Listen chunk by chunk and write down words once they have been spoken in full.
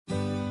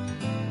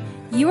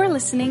You are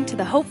listening to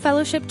the Hope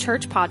Fellowship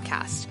Church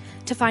podcast.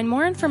 To find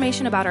more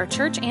information about our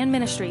church and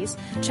ministries,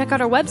 check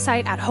out our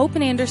website at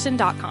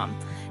hopeinanderson.com.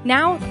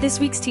 Now, this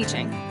week's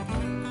teaching.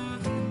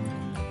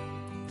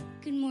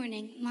 Good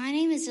morning. My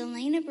name is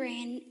Elena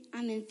Brand.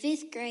 I'm in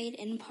 5th grade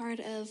and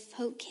part of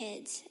Hope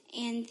Kids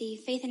and the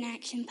Faith in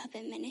Action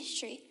Puppet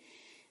Ministry.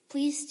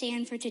 Please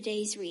stand for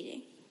today's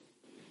reading.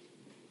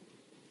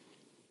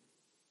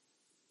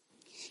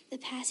 The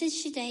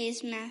passage today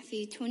is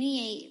Matthew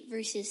 28,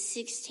 verses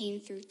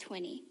 16 through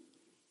 20.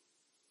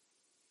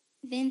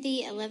 Then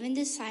the 11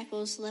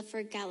 disciples left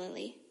for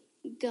Galilee,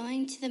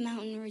 going to the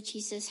mountain where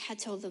Jesus had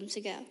told them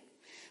to go.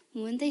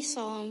 When they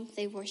saw him,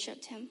 they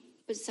worshipped him,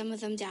 but some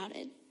of them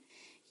doubted.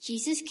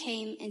 Jesus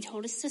came and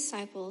told his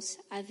disciples,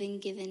 "I've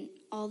been given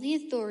all the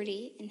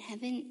authority in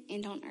heaven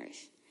and on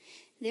earth.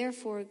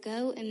 Therefore,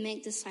 go and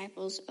make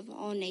disciples of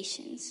all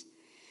nations,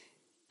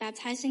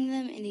 baptizing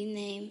them in the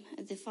name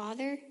of the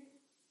Father,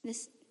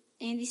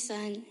 and the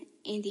Son,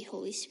 and the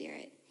Holy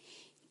Spirit.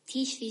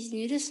 Teach these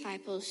new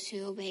disciples to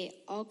obey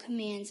all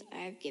commands I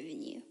have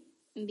given you.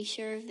 And be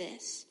sure of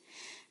this,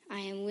 I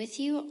am with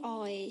you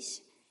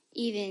always,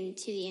 even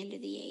to the end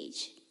of the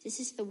age." This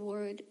is the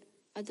word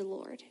of the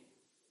Lord.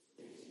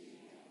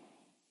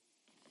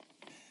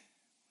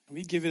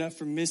 We give it up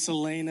for Miss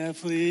Elena,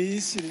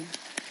 please.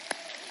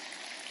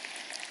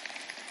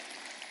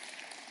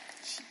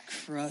 She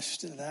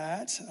crushed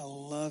that. I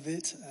love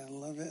it. I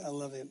love it. I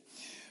love it.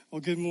 Well,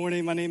 good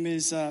morning. My name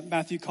is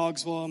Matthew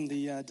Cogswell. I'm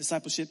the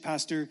discipleship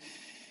pastor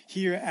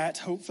here at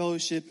Hope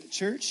Fellowship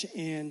Church.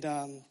 And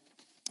I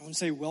want to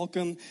say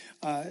welcome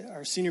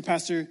our senior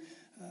pastor,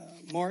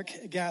 Mark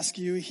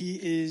Gaskew. He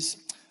is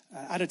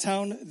out of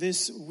town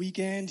this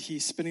weekend.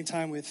 He's spending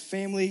time with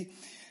family.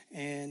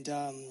 And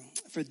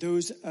for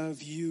those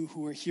of you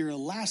who were here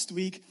last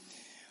week,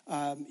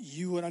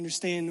 you would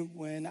understand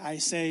when I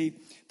say,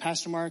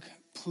 Pastor Mark,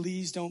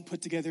 please don't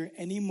put together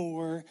any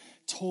more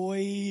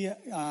toy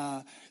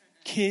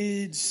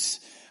kids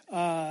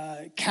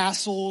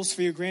castles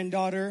for your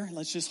granddaughter.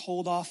 Let's just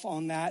hold off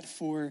on that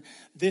for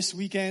this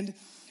weekend.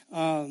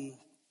 That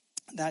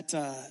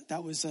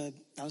was a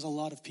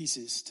lot of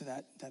pieces to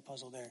that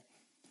puzzle there.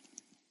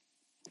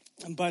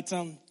 But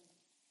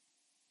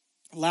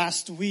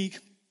last week,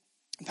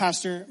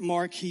 Pastor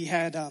Mark, he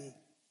had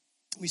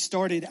we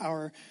started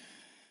our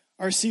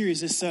series,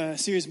 this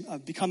series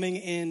of Becoming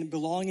and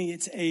Belonging.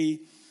 It's a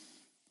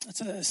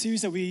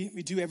series that we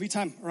do every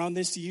time around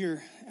this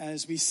year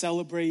as we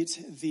celebrate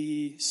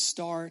the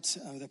start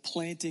of the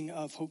planting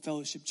of Hope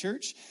Fellowship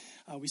Church.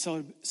 We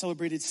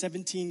celebrated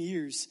 17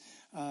 years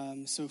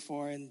so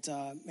far, and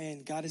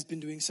man, God has been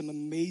doing some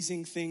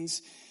amazing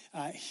things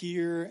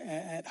here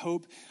at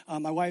Hope.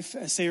 My wife,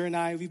 Sarah, and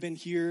I, we've been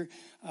here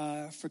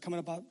for coming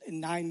about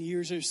 9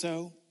 years or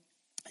so,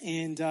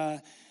 and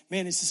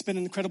man, it's just been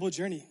an incredible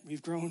journey.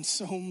 We've grown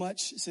so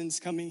much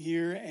since coming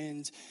here,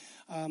 and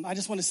I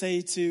just want to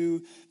say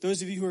to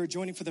those of you who are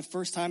joining for the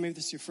first time, maybe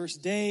this is your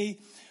first day,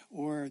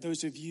 or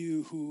those of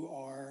you who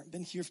are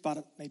been here for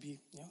about maybe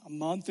a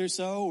month or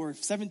so, or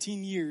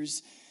 17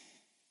 years,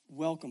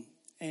 welcome,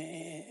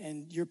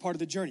 and you're part of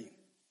the journey.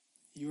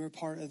 You are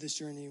part of this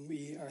journey, and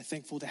we are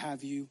thankful to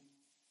have you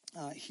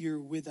here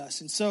with us.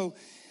 And so,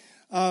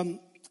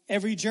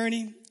 every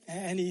journey,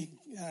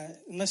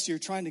 unless you're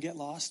trying to get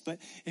lost, but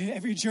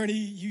every journey,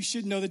 you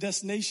should know the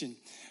destination,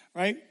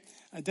 right?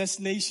 A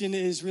destination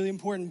is really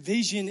important.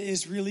 Vision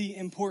is really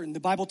important. The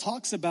Bible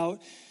talks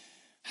about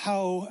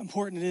how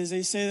important it is.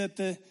 They say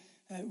that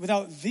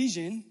without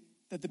vision,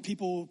 that the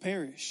people will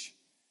perish.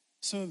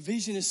 So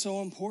vision is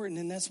so important,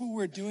 and that's what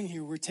we're doing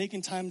here. We're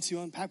taking time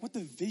to unpack what the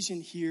vision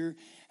here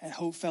at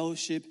Hope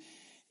Fellowship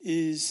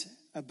is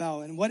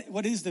about. And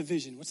what is the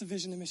vision? What's the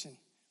vision and mission?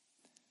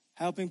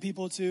 Helping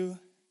people to...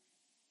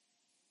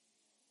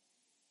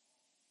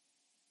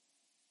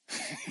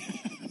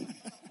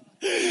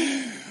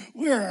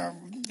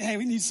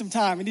 we need some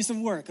time. We need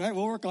some work. All right,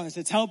 we'll work on this.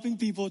 It's helping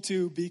people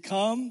to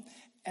become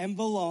and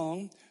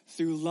belong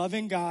through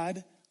loving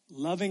God,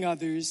 loving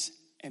others,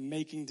 and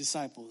making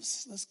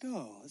disciples. Let's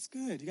go. That's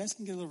good. You guys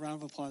can get a little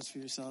round of applause for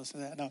yourselves for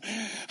that. No,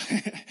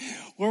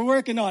 we're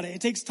working on it.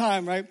 It takes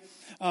time, right?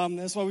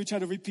 That's why we try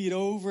to repeat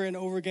over and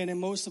over again. And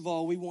most of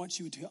all, we want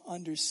you to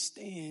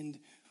understand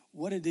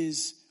what it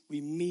is we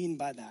mean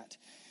by that.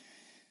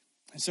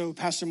 And so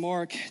Pastor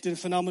Mark did a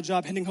phenomenal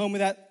job hitting home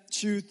with that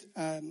truth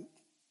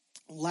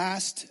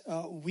last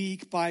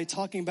week by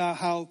talking about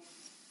how,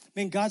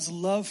 man, God's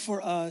love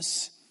for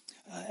us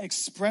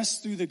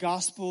expressed through the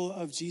gospel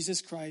of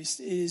Jesus Christ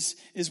is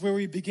where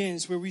we begin,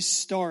 is where we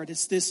start.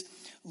 It's this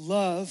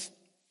love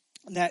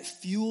that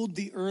fueled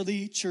the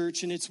early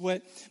church, and it's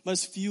what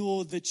must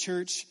fuel the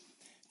church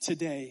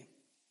today.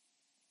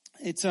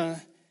 It's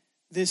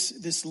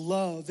this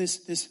love,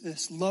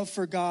 this love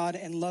for God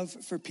and love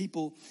for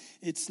people.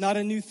 It's not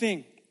a new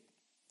thing.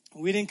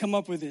 We didn't come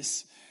up with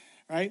this,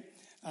 right?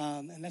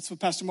 And that's what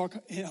Pastor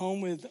Mark hit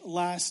home with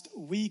last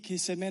week. He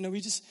said, man, no, we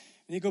need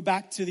to go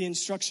back to the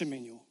instruction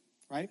manual,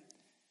 right?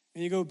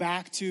 And you go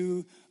back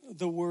to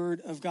the Word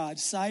of God.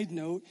 Side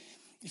note,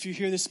 if you're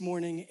here this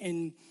morning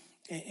and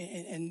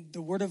and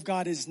the Word of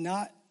God is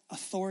not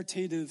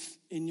authoritative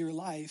in your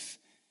life,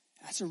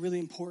 that's a really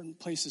important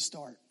place to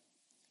start.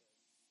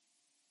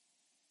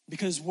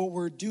 Because what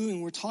we're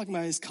talking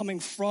about is coming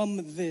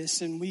from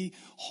this, and we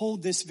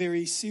hold this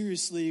very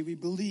seriously. We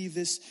believe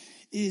this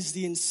is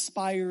the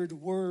inspired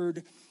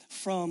word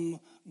from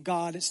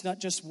God. It's not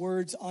just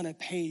words on a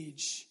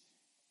page.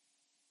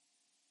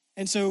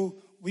 And so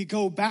we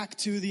go back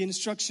to the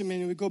instruction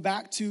manual, we go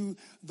back to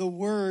the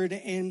word,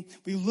 and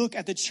we look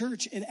at the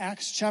church in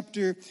Acts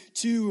chapter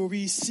 2, where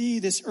we see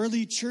this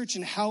early church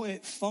and how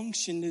it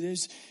functioned. It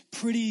is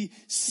pretty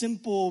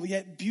simple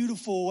yet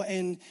beautiful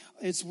in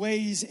its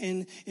ways,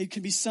 and it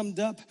can be summed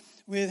up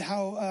with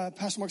how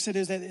Pastor Mark said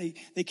is that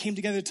they came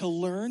together to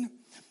learn,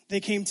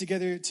 they came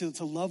together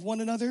to love one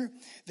another,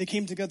 they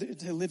came together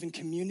to live in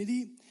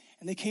community,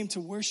 and they came to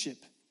worship.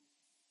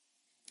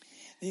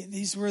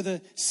 These were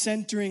the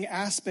centering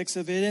aspects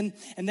of it.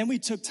 And then we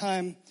took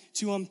time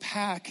to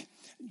unpack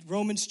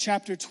Romans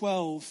chapter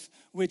 12,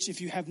 which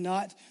if you have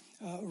not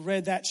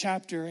read that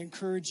chapter, I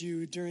encourage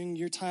you during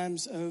your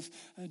times of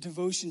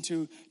devotion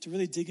to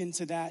really dig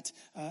into that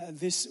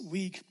this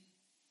week,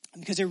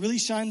 because it really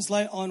shines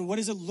light on what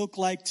does it look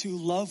like to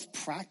love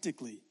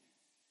practically.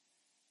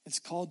 It's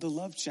called the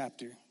love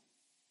chapter.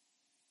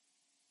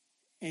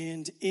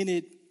 And in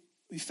it,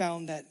 we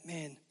found that,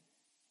 man,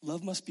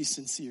 love must be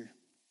sincere.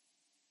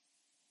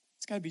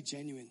 It's got to be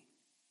genuine.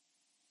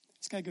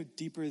 It's got to go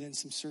deeper than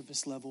some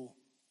surface level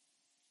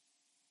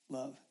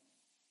love.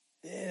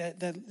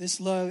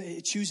 This love,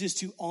 it chooses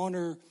to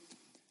honor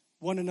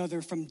one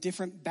another from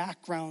different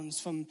backgrounds,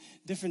 from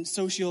different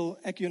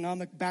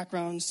socioeconomic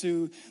backgrounds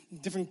to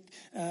different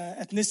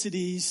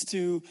ethnicities,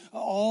 to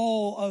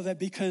all of that,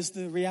 because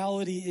the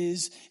reality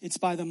is it's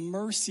by the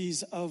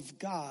mercies of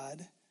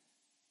God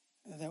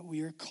that we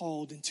are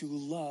called into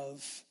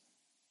love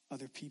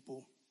other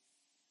people.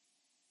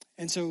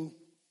 And so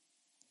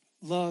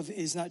love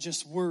is not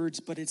just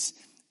words, but it's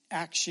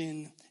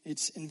action.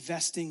 It's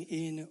investing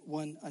in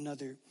one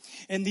another.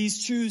 And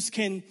these truths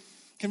can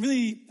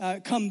really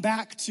come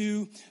back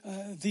to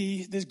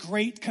this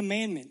great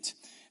commandment.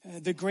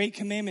 The great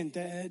commandment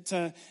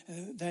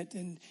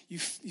that you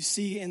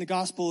see in the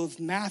Gospel of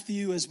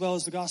Matthew as well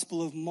as the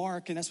Gospel of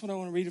Mark. And that's what I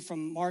want to read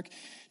from Mark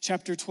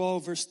chapter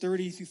 12, verse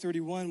 30 through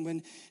 31,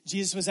 when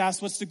Jesus was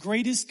asked, what's the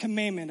greatest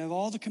commandment of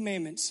all the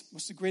commandments?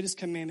 What's the greatest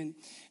commandment?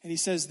 And he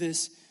says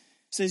this.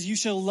 Says, you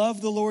shall love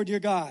the Lord your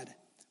God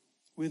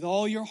with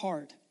all your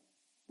heart,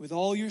 with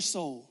all your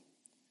soul,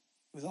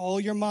 with all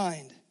your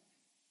mind,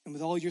 and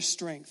with all your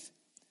strength.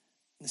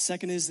 And the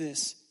second is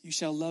this, you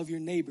shall love your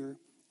neighbor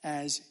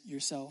as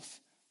yourself.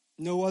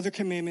 No other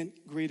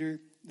commandment greater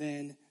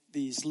than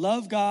these.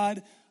 Love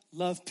God,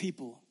 love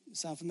people.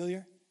 Sound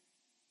familiar?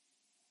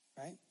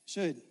 Right?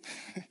 Should.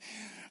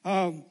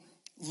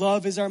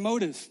 Love is our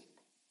motive.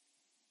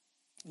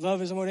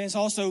 Love is our motive. It's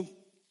also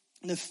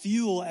the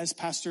fuel, as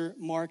Pastor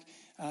Mark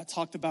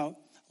talked about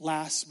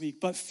last week.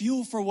 But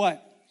fuel for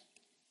what?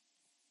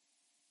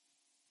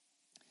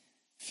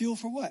 Fuel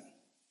for what?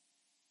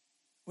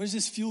 What is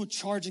this fuel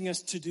charging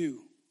us to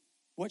do?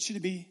 What should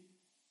it be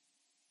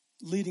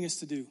leading us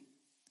to do?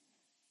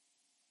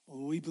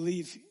 Well, we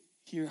believe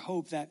here,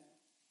 hope that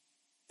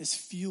this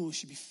fuel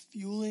should be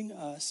fueling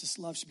us, this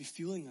love should be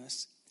fueling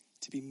us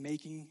to be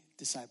making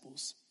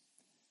disciples.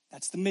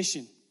 That's the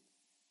mission.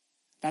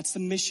 That's the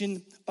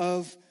mission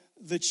of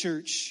the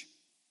church,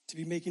 to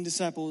be making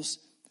disciples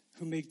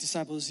who make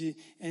disciples.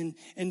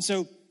 And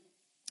so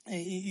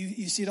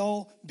you see it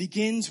all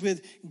begins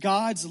with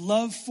God's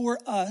love for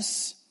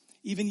us,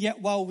 even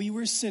yet while we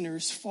were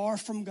sinners, far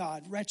from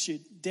God,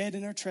 wretched, dead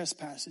in our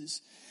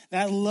trespasses.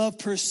 That love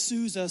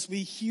pursues us.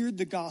 We hear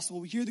the gospel.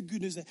 We hear the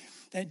good news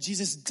that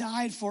Jesus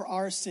died for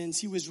our sins.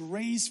 He was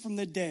raised from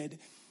the dead.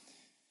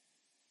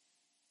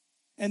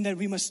 And that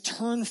we must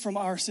turn from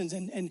our sins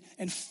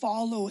and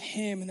follow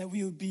him, and that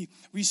we would be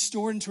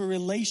restored into a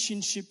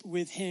relationship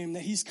with him,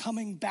 that he's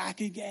coming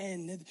back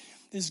again.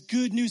 This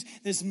good news,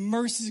 this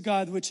mercy of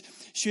God, which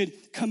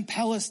should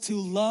compel us to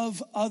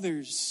love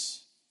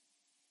others,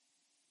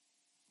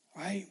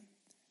 right?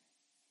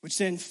 Which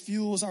then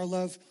fuels our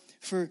love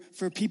for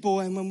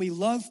people. And when we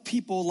love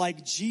people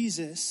like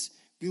Jesus,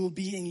 we will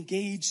be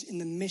engaged in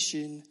the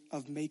mission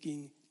of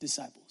making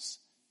disciples.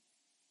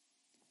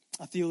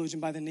 A theologian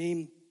by the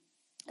name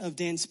of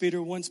Dan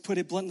Spader once put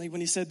it bluntly when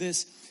he said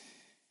this: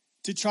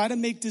 to try to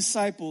make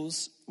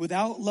disciples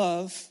without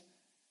love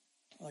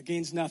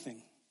gains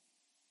nothing.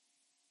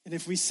 And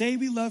if we say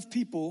we love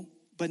people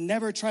but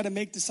never try to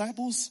make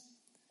disciples,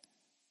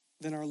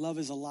 then our love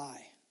is a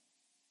lie.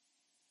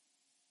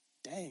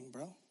 Dang,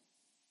 bro.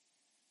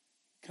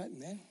 Cut,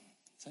 man.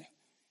 It's like,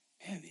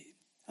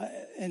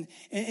 man.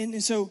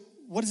 And so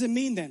what does it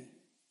mean then?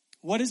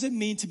 What does it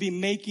mean to be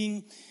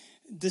making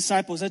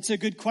disciples? That's a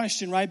good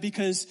question, right?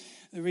 Because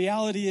the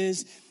reality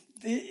is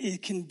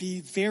it can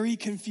be very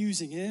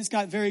confusing, and it's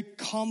got very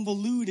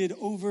convoluted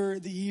over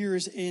the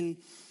years in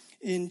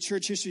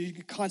church history,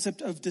 the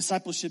concept of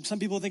discipleship. Some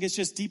people think it's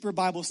just deeper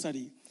Bible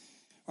study.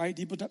 right?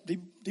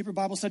 Deeper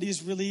Bible study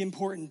is really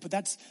important, but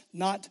that's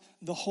not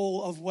the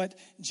whole of what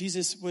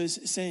Jesus was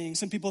saying.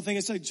 Some people think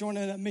it's like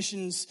joining a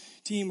missions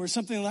team or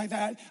something like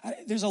that.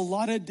 There's a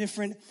lot of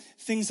different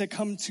things that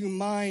come to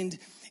mind.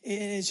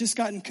 It's just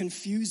gotten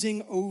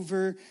confusing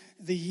over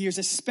the years,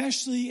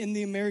 especially in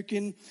the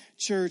American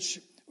church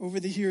over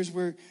the years,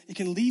 where it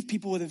can leave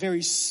people with a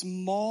very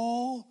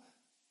small,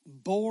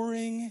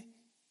 boring,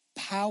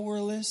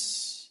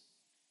 powerless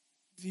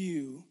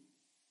view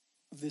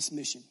of this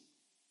mission.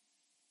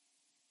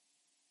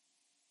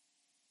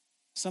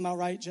 Some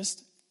outright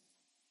just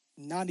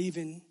not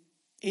even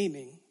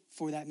aiming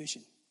for that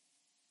mission.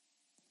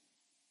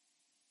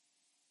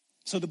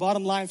 So the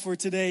bottom line for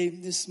today,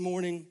 this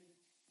morning,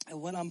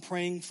 and what I'm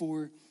praying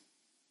for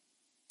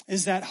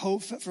is that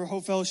Hope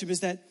Fellowship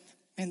is that,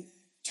 and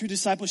true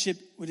discipleship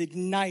would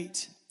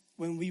ignite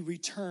when we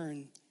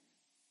return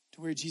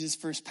to where Jesus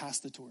first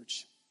passed the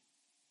torch.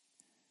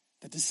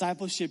 That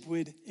discipleship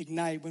would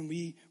ignite when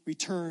we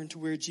return to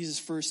where Jesus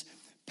first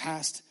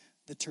passed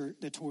the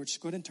torch.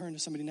 Go ahead and turn to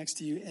somebody next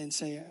to you and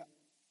say,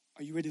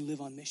 are you ready to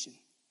live on mission?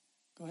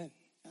 Go ahead.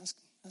 Ask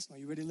them, are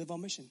you ready to live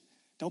on mission?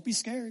 Don't be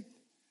scared.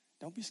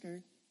 Don't be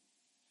scared.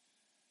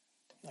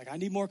 Like, I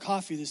need more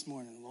coffee this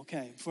morning.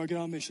 Okay, before I get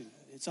on mission.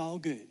 It's all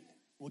good.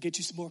 We'll get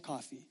you some more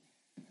coffee.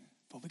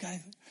 But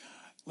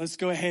let's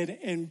go ahead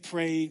and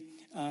pray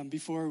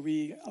before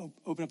we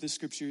open up the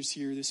scriptures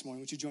here this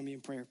morning. Would you join me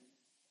in prayer?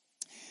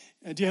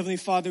 Dear Heavenly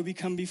Father, we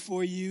come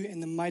before you in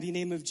the mighty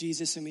name of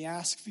Jesus, and we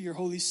ask for your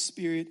Holy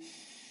Spirit,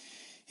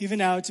 even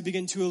now, to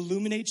begin to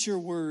illuminate your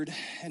word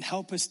and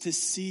help us to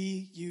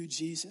see you,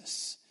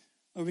 Jesus.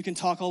 Lord, we can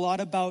talk a lot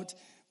about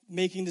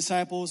making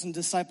disciples and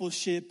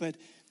discipleship, but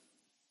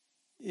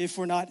if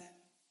we're not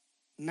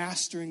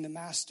mastering the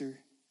master,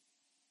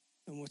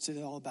 then what's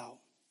it all about?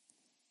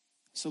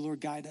 So Lord,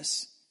 guide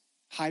us.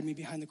 Hide me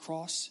behind the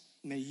cross.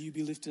 May you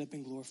be lifted up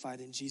and glorified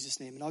in Jesus'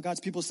 name. And all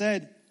God's people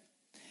said,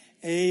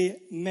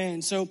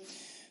 amen. So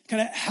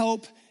kind of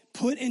help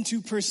put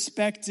into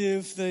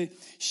perspective the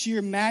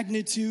sheer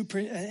magnitude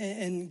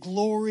and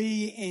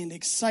glory and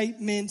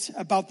excitement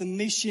about the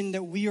mission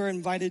that we are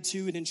invited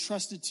to and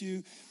entrusted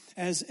to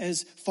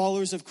as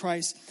followers of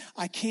Christ.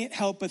 I can't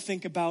help but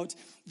think about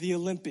the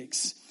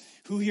Olympics.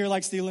 Who here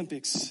likes the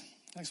Olympics?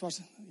 Next watch.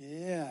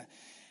 Yeah.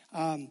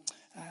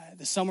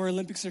 The Summer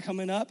Olympics are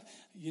coming up.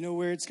 You know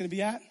where it's going to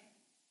be at?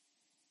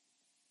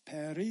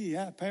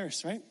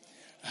 Paris, right?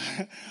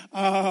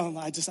 I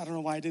don't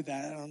know why I did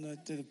that. I don't know,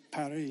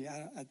 Paris.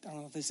 I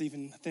don't know if that's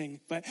even a thing.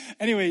 But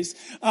anyways,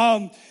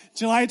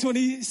 July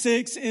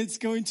 26th, it's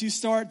going to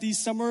start the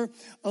Summer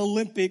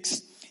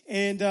Olympics.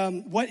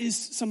 And what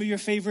is some of your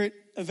favorite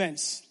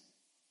events?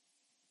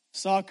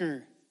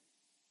 Soccer.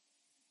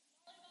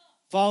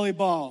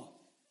 Volleyball.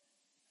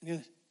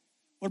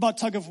 What about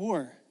tug of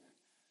war?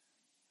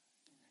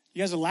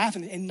 You guys are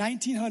laughing. From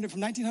 1900 to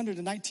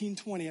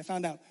 1920, I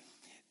found out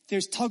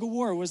there's tug of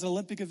war was an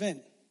Olympic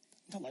event.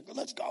 I'm like,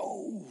 let's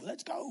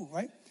go,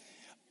 right?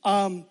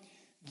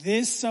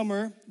 This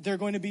summer, they're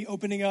going to be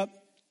opening up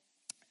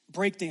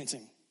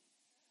breakdancing.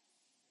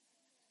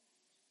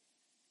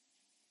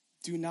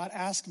 Do not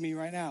ask me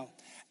right now.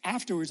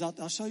 Afterwards,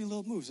 I'll show you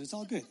little moves. It's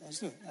all good. Let's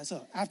do it. That's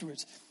all.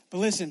 Afterwards. But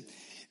listen,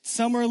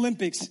 Summer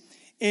Olympics,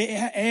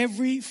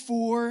 every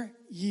 4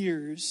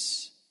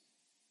 years,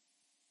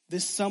 the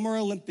Summer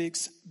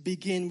Olympics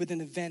begin with an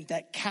event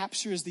that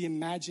captures the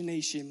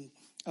imagination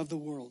of the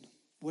world.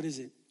 What is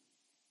it?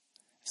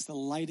 It's the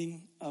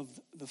lighting of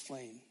the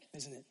flame,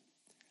 isn't it?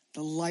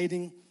 The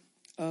lighting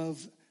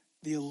of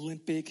the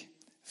Olympic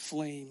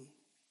flame.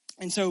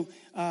 And so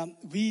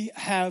we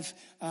have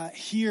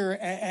here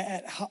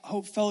at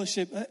Hope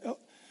Fellowship,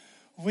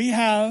 we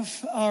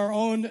have our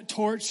own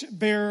torch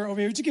bearer over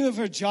here. Would you give it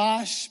for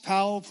Josh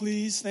Powell,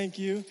 please? Thank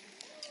you.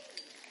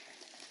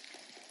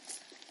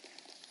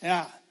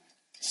 Yeah.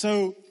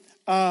 So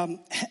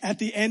at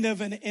the end of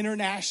an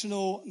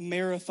international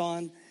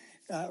marathon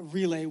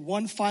relay,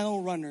 one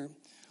final runner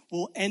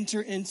will enter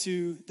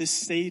into the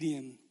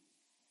stadium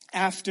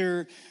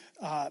after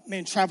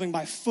traveling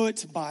by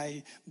foot,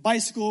 by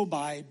bicycle,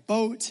 by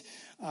boat,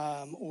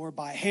 or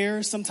by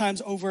hair,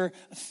 sometimes over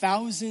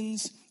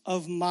thousands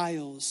of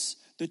miles.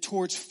 The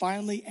torch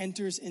finally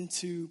enters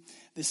into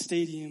the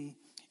stadium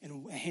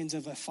in the hands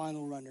of a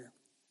final runner,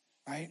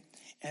 right?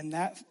 And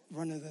that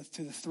runner,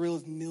 to the thrill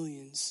of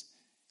millions,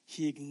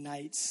 he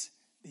ignites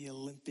the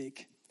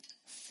Olympic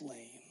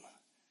flame.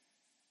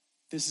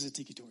 This is a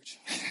tiki torch.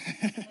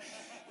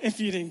 If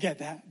you didn't get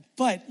that.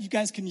 But you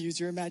guys can use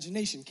your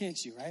imagination,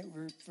 can't you, right?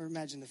 We're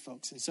imaginative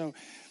folks. And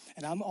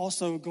I'm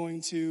also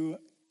going to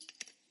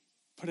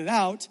put it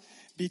out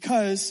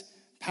because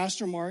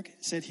Pastor Mark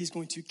said he's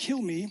going to kill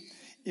me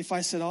if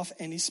I set off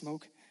any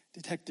smoke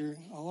detector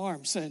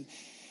alarms. And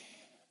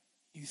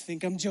you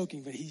think I'm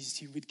joking, but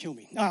he would kill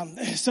me.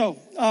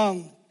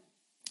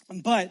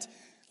 But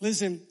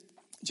listen,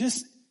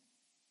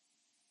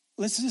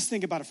 let's just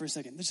think about it for a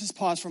second. Let's just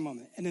pause for a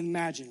moment and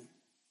imagine.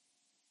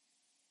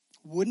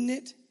 Wouldn't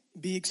it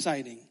be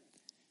exciting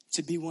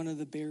to be one of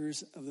the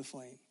bearers of the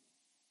flame?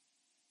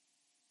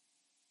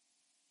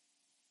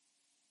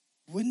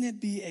 Wouldn't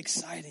it be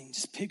exciting?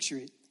 Just picture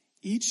it.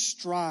 Each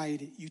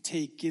stride you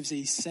take gives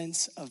a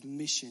sense of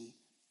mission,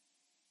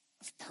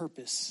 of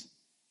purpose.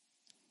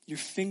 Your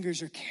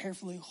fingers are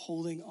carefully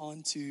holding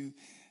onto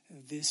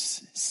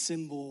this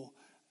symbol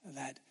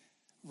that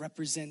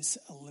represents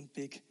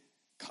Olympic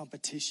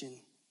competition.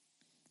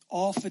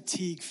 All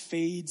fatigue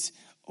fades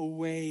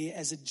away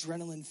as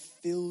adrenaline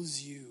fills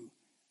you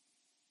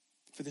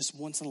for this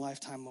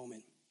once-in-a-lifetime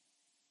moment.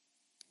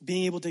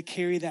 Being able to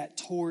carry that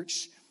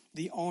torch,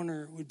 the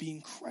honor, would be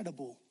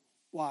incredible.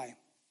 Why?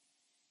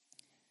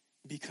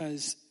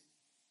 Because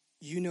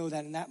you know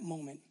that in that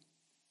moment,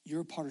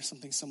 you're a part of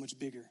something so much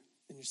bigger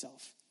than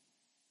yourself.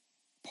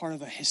 Part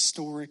of a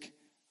historic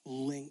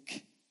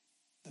link,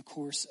 the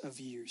course of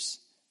years.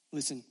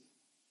 Listen,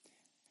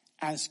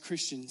 as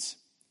Christians,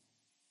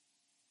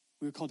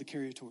 we are called to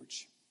carry a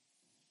torch.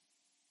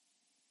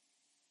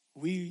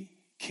 We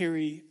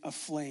carry a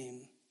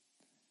flame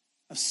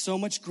of so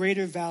much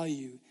greater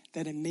value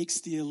that it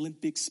makes the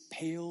Olympics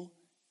pale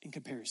in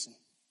comparison.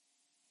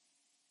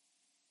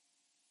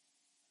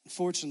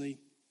 Unfortunately,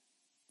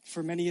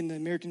 for many in the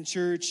American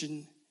church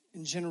and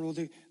in general,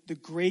 the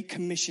Great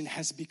Commission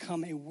has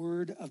become a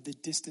word of the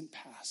distant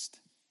past.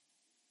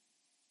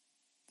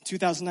 In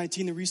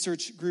 2019, the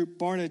research group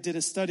Barna did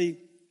a study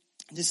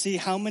to see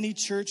how many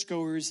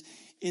churchgoers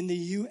in the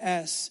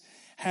U.S.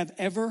 have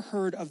ever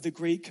heard of the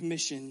Great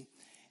Commission,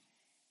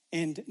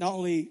 and not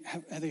only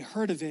have they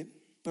heard of it,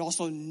 but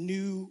also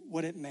knew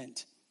what it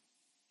meant.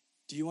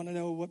 Do you want to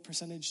know what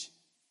percentage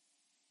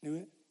knew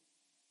it?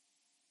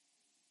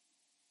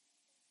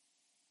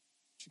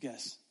 What's your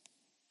guess?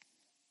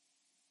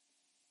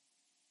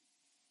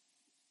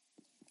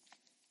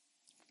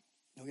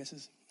 No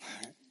guesses? All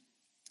right.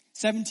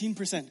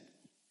 17%.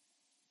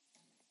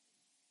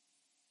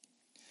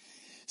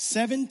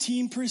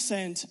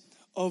 17%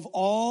 of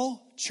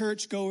all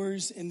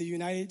churchgoers in the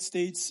United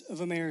States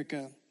of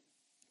America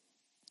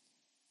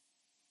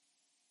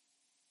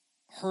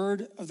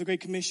heard of the Great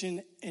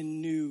Commission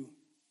and knew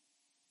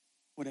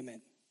what it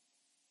meant.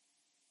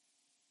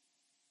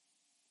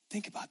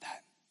 Think about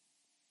that.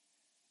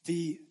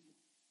 The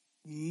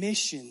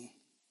mission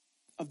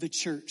of the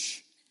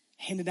church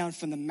handed down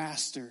from the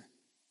master,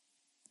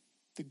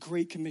 the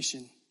Great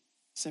Commission,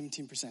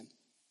 17%.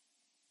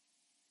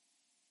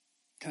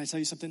 Can I tell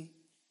you something?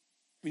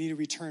 We need to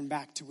return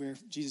back to where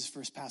Jesus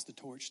first passed the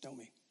torch, don't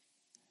we?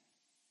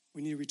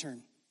 We need to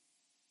return.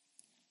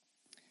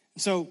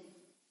 So,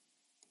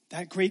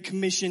 that Great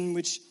Commission,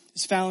 which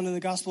is found in the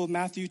Gospel of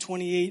Matthew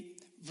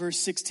 28, verse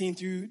 16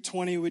 through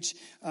 20, which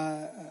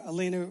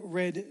Elena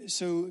read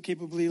so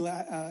capably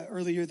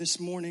earlier this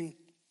morning.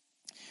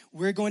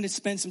 We're going to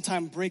spend some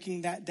time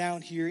breaking that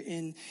down here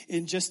in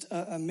just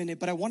a minute.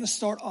 But I want to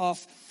start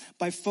off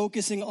by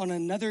focusing on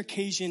another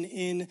occasion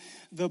in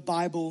the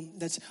Bible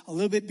that's a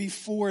little bit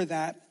before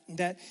that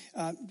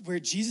where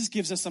Jesus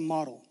gives us a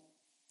model.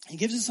 He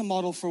gives us a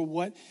model for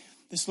what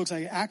this looks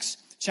like. Acts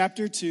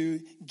chapter 2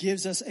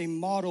 gives us a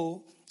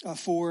model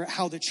for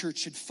how the church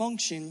should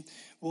function.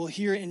 Well,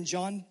 here in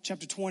John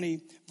chapter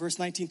 20, verse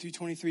 19 through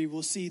 23,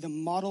 we'll see the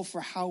model for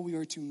how we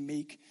are to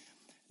make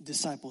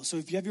disciples. So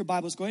if you have your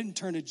Bibles, go ahead and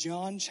turn to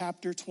John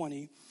chapter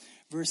 20,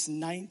 verse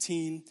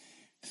 19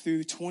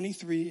 through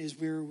 23 is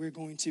where we're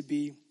going to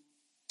be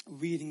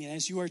reading. And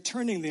as you are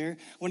turning there,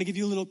 I want to give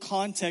you a little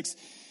context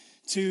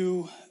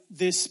to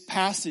this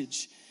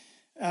passage.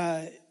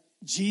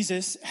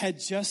 Jesus had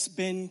just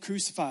been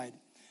crucified.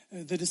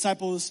 The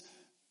disciples'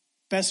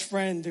 best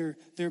friend,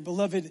 their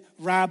beloved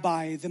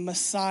rabbi, the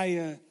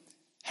Messiah,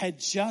 had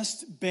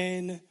just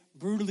been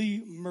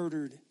brutally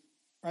murdered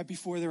right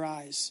before their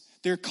eyes.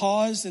 Their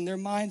cause in their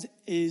minds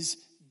is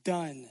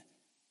done.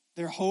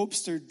 Their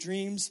hopes, their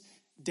dreams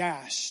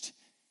dashed.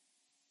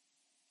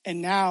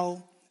 And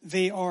now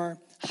they are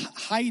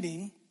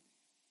hiding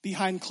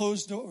behind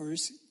closed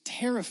doors,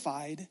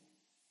 terrified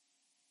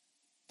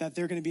that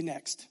they're going to be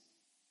next.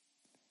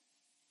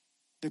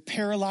 They're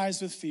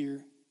paralyzed with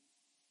fear.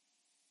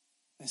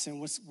 They're saying,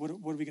 what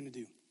are we going to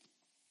do?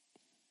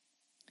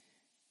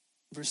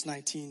 Verse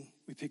 19,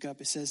 we pick up.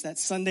 It says, that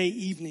Sunday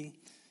evening,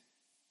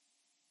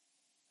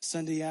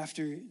 Sunday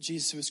after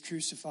Jesus was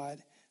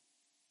crucified,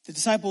 the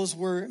disciples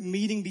were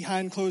meeting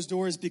behind closed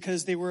doors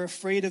because they were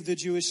afraid of the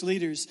Jewish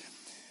leaders.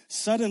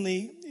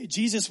 Suddenly,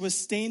 Jesus was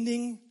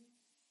standing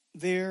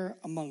there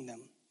among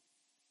them.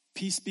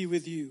 Peace be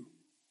with you,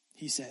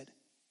 he said.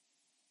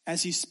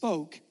 As he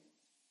spoke,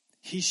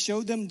 he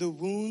showed them the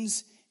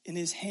wounds in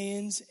his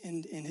hands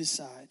and in his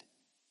side.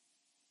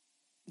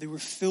 They were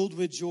filled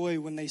with joy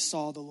when they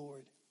saw the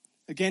Lord.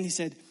 Again, he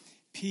said,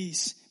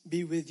 peace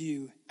be with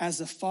you. As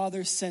the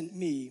Father sent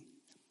me,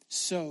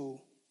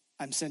 so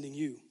I'm sending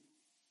you.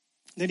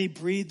 Then he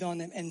breathed on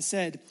them and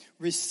said,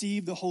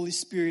 receive the Holy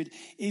Spirit.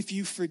 If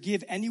you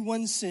forgive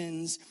anyone's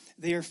sins,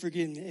 they are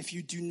forgiven. If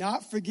you do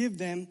not forgive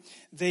them,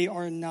 they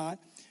are not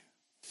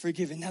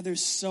forgiven. Now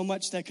there's so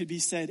much that could be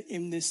said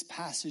in this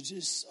passage.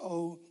 There's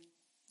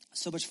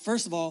so much.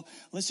 First of all,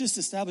 let's just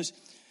establish,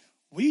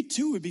 we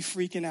too would be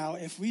freaking out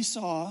if we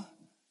saw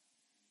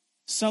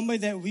somebody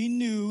that we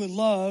knew and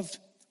loved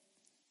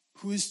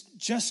who is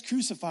just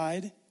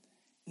crucified,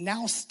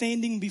 now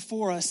standing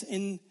before us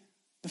in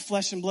the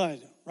flesh and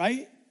blood,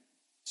 right?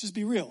 Let's just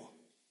be real.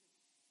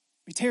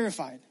 Be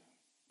terrified.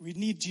 We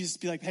need Jesus to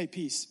be like, hey,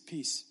 peace,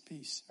 peace,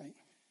 peace, right?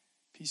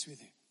 Peace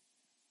with you.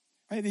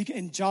 Right?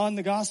 In John,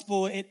 the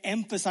gospel, it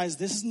emphasizes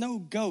this is no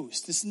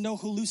ghost. This is no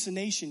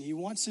hallucination. He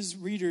wants his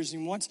readers, he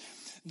wants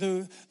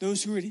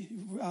those who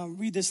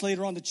read this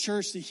later on, the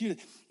church, to hear it.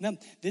 Now,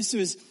 this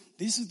is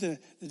the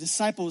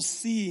disciples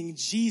seeing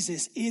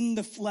Jesus in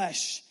the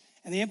flesh.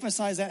 And they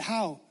emphasize that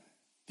how?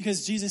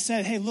 Because Jesus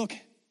said, hey, look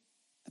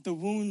at the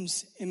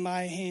wounds in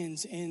my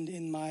hands and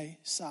in my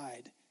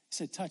side. He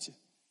said, touch it.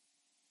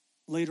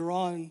 Later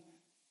on,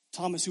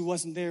 Thomas, who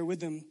wasn't there with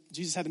them,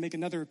 Jesus had to make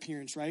another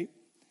appearance, right?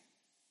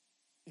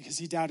 Because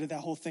he doubted that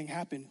whole thing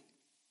happened.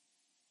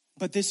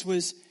 But this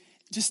was,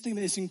 just think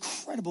that it's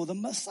incredible. The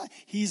Messiah,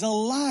 he's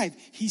alive.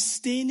 He's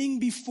standing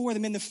before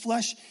them in the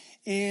flesh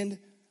and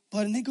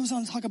blood. And then it goes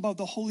on to talk about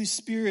the Holy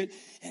Spirit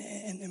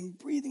and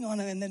breathing on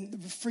it and then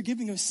the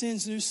forgiving of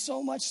sins. There's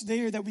so much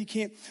there that we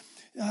can't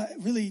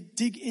really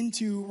dig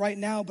into right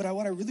now. But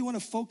what I really want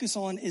to focus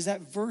on is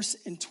that verse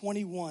in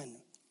 21.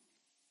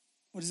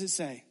 What does it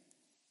say?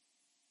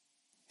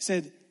 He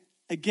said,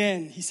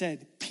 again, he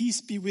said,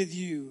 peace be with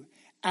you.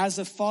 As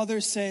the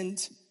Father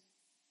sent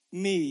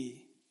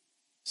me,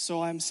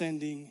 so I'm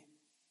sending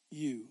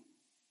you.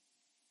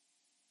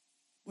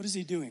 What is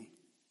he doing?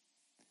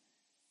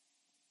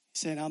 He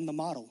said, I'm the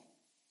model.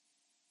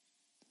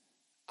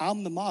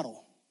 I'm the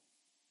model.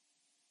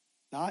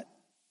 Not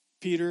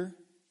Peter,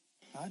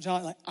 not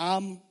John. Like,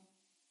 I'm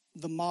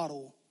the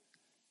model.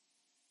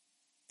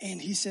 And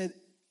he said,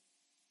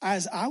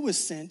 as I was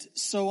sent,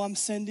 so I'm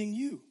sending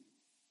you.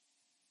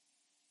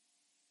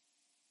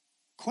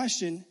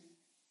 Question,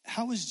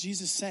 how was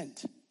Jesus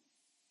sent?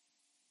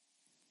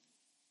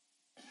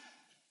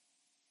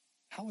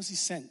 How was he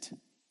sent?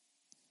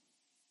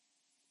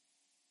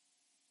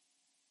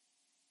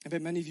 I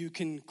bet many of you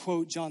can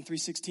quote John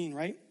 3:16,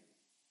 right?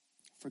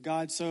 For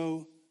God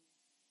so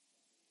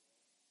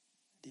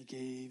he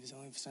gave his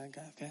only son.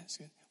 Okay, that's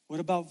good. What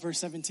about verse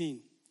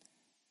 17?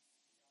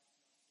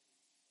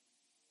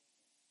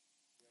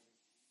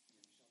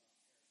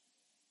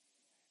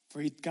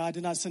 For God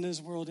did not send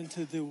his world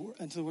into the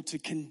world to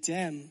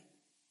condemn,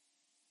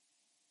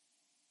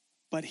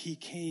 but he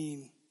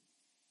came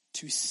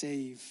to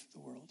save the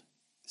world.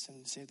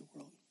 Sent to save the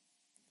world.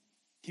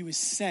 He was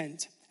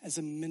sent as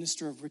a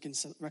minister of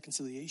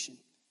reconciliation.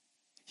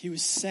 He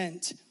was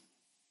sent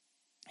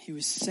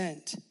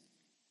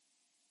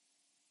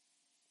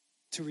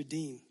to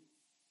redeem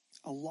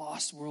a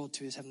lost world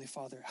to his heavenly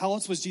Father. How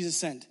else was Jesus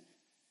sent?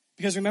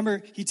 Because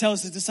remember, he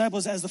tells his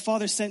disciples, as the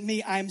Father sent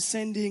me, I'm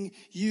sending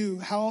you.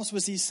 How else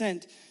was he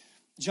sent?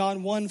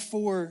 John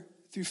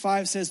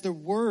 1:4-5 says, the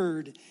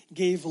Word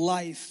gave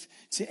life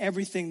to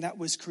everything that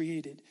was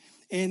created.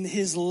 And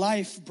his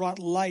life brought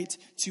light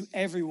to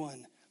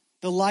everyone.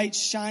 The light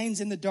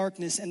shines in the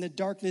darkness, and the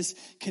darkness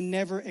can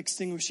never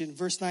extinguish it. In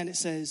verse 9 it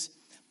says,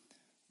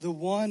 the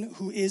one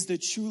who is the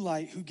true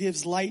light, who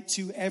gives light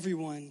to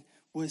everyone,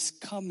 was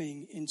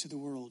coming into the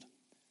world.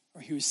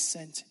 Or he was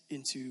sent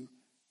into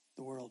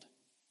the world.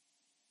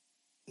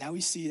 Now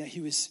we see that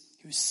he was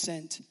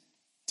sent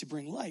to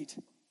bring light.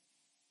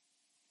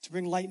 To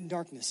bring light in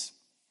darkness.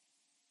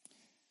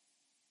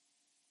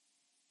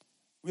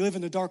 We live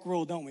in a dark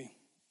world, don't we?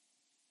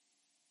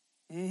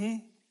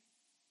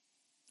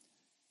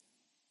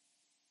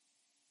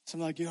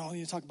 Some are like, you don't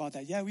need to talk about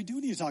that. Yeah, we do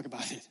need to talk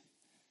about it.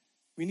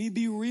 We need to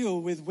be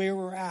real with where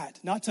we're at.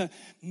 Not to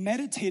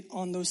meditate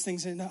on those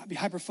things and not be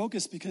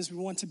hyper-focused because we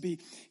want to be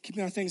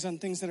keeping our things on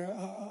things that are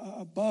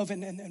above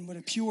and what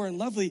are pure and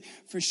lovely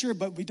for sure.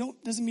 But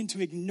doesn't mean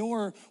to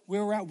ignore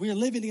where we're at. We're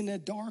living in a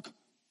dark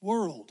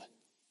world.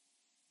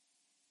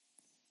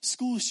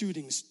 School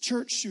shootings,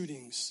 church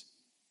shootings.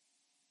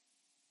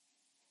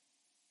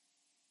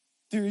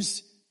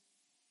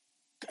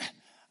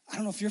 I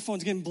don't know if your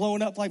phone's getting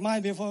blown up like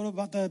mine, being blown up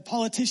about the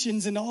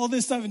politicians and all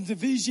this stuff and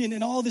division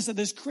and all this stuff.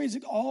 There's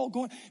crazy, all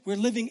going. We're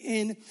living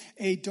in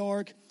a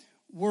dark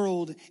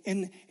world.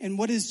 And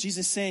what is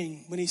Jesus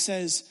saying when he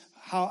says,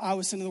 how I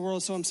was sent in the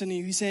world, so I'm sending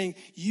you? He's saying,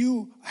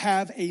 you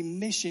have a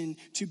mission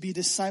to be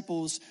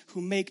disciples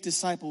who make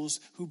disciples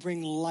who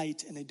bring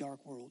light in a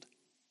dark world.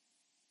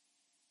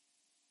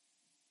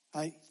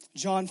 Right?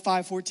 John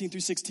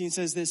 5:14-16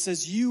 says this,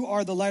 says, you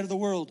are the light of the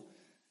world.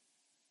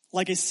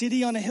 Like a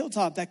city on a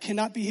hilltop that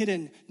cannot be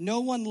hidden.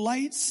 No one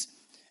lights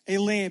a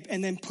lamp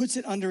and then puts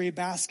it under a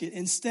basket.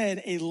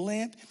 Instead, a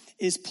lamp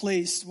is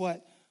placed,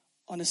 what?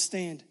 On a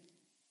stand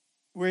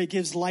where it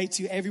gives light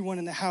to everyone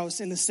in the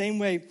house. In the same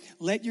way,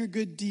 let your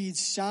good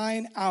deeds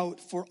shine out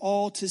for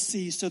all to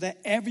see so that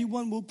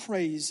everyone will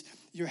praise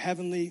your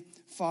heavenly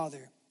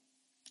Father.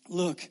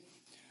 Look,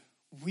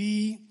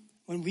 when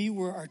we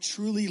are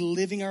truly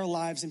living our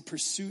lives in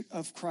pursuit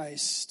of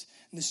Christ,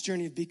 in this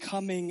journey of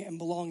becoming and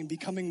belonging,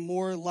 becoming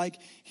more like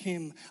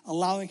him,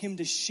 allowing him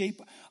to shape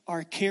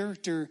our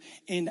character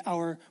and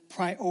our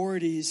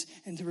priorities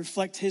and to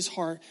reflect his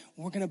heart,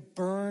 we're going to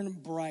burn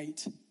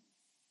bright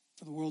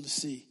for the world to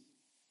see.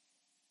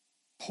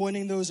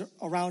 pointing those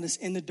around us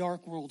in the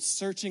dark world,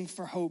 searching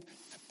for hope,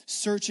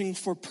 searching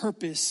for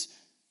purpose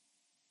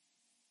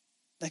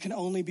that can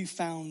only be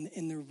found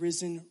in the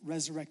risen,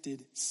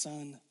 resurrected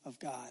Son of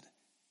God.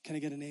 Can I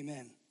get an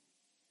amen?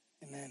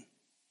 Amen.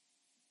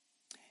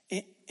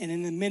 And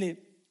in a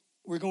minute,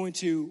 we're going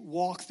to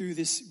walk through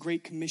this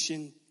Great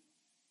Commission.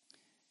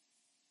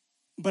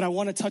 But I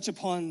want to touch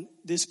upon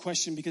this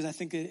question because I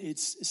think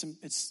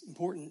it's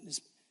important. It's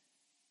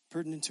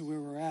pertinent to where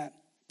we're at.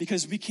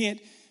 Because we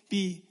can't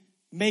be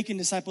making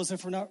disciples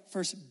if we're not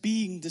first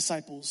being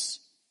disciples.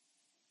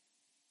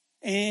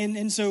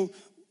 And so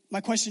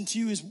my question to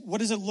you is, what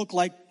does it look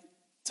like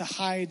to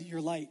hide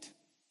your light?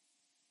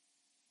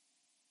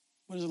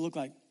 What does it look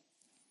like?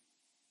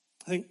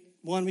 I think,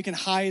 one, we can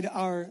hide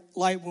our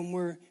light when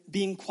we're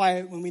being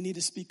quiet, when we need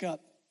to speak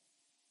up.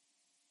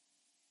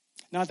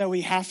 Not that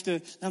we have to,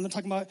 I'm not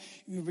talking about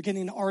we're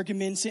getting in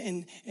arguments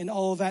and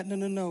all of that.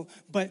 No.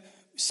 But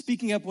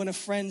speaking up when a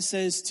friend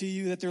says to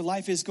you that their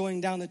life is going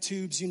down the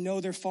tubes, you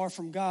know they're far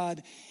from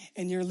God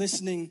and you're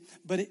listening.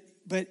 But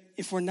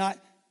if we're not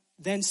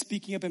then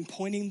speaking up and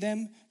pointing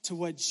them to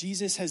what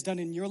Jesus has done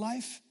in your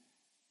life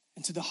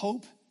and to the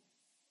hope,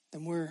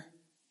 then we're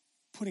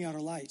putting out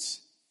our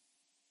lights.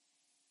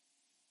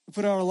 We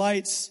put out our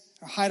lights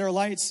or hide our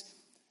lights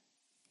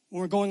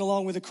when we're going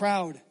along with the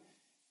crowd,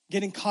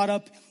 getting caught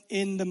up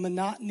in the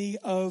monotony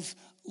of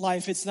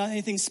life. It's not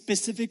anything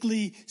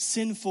specifically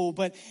sinful,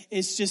 but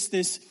it's just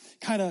this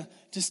kind of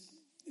just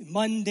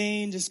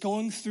mundane, just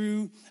going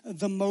through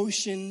the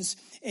motions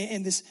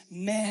and this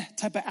meh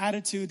type of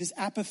attitude, this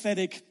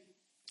apathetic,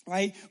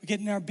 right? We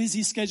get in our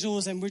busy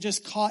schedules and we're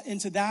just caught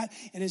into that.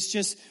 And it's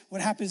just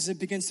what happens is it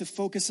begins to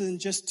focus in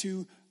just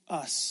to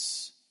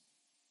us.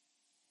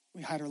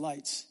 We hide our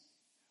lights.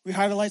 We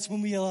hide our lights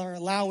when we are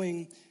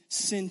allowing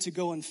sin to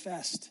go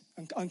unconfessed.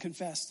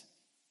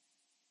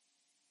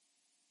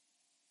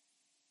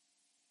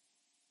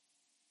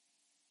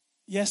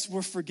 Yes,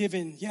 we're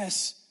forgiven,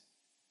 yes.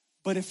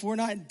 But if we're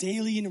not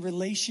daily in a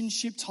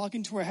relationship,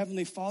 talking to our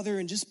Heavenly Father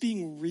and just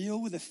being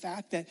real with the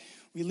fact that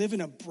we live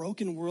in a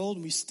broken world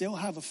and we still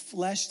have a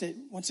flesh that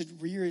wants to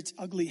rear its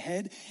ugly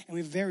head and we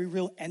have a very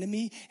real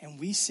enemy and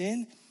we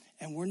sin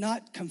and we're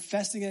not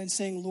confessing it and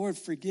saying, Lord,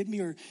 forgive me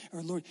or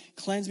Lord,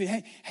 cleanse me.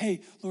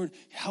 Hey, Lord,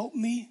 help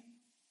me.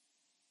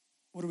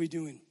 What are we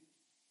doing?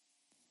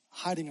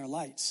 Hiding our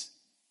lights.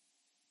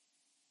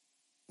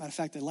 Matter of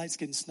fact, the light's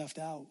getting snuffed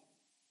out.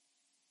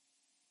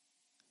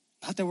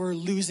 Not that we're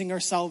losing our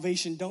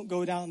salvation, don't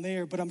go down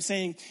there, but I'm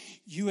saying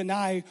you and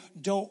I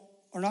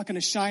are not going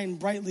to shine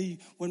brightly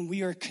when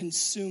we are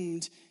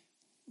consumed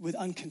with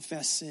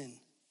unconfessed sin.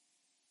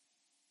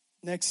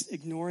 Next,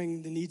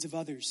 ignoring the needs of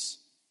others.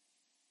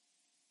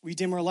 We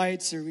dim our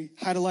lights or we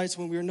hide our lights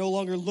when we are no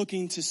longer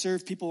looking to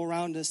serve people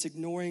around us,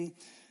 ignoring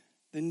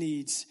the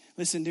needs.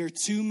 Listen, there are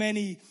too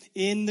many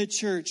in the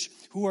church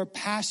who are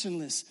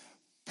passionless,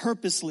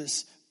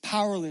 purposeless,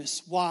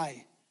 powerless.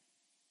 Why?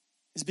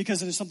 Is it because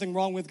there's something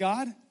wrong with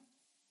God?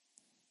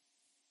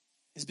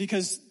 Is it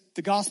because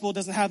the gospel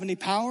doesn't have any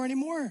power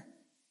anymore?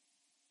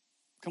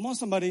 Come on,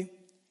 somebody.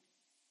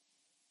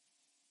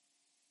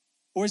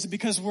 Or is it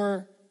because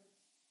we're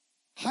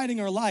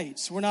hiding our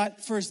lights? We're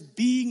not first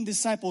being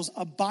disciples,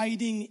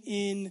 abiding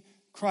in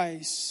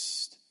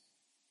Christ.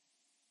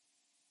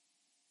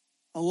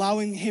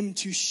 Allowing him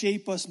to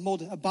shape us,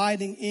 mold us,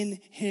 abiding in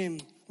him.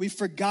 We've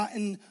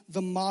forgotten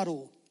the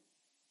model.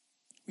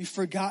 We've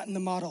forgotten the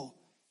model.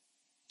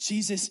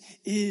 Jesus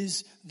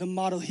is the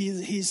model.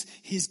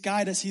 He's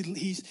guided us.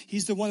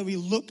 He's the one that we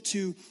look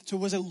to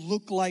what does it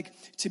look like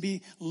to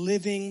be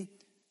living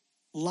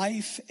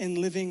life and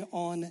living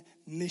on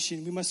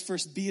mission. We must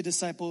first be a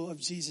disciple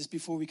of Jesus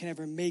before we can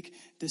ever make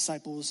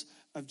disciples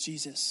of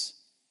Jesus.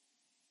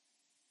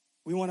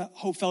 We want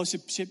Hope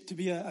Fellowship to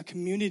be a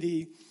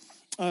community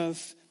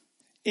of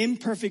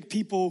imperfect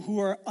people who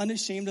are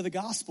unashamed of the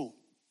gospel.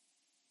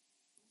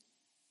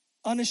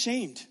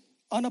 Unashamed,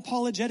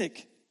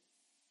 unapologetic.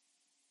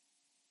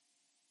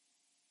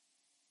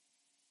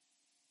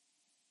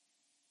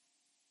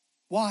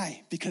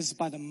 Why? Because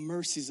by the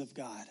mercies of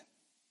God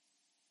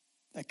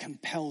that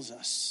compels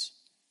us.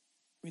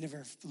 We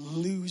never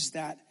lose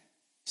that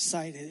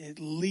sight. It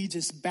leads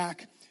us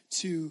back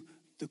to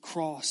the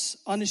cross.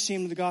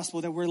 Unashamed of the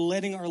gospel, that we're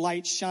letting our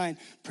light shine,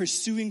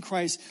 pursuing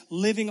Christ,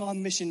 living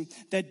on mission,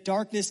 that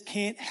darkness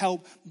can't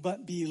help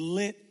but be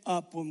lit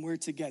up when we're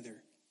together.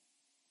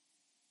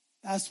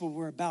 That's what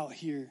we're about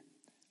here,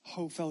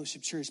 Hope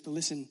Fellowship Church. But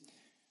listen,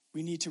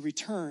 we need to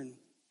return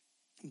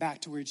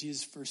back to where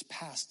Jesus first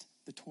passed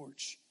the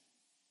torch.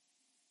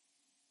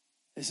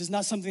 This is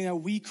not something that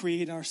we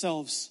create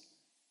ourselves.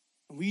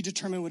 We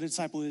determine what a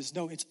disciple is.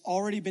 No, it's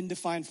already been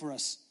defined for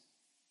us.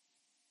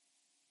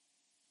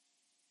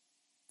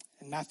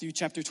 In Matthew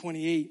chapter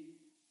 28,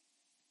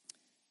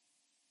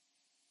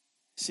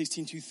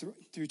 16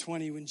 through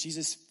 20, when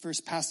Jesus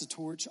first passed the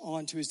torch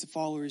on to his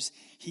followers,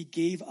 he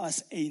gave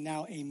us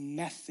now a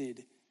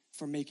method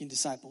for making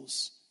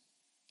disciples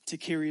to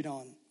carry it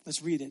on.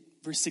 Let's read it.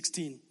 Verse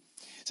 16.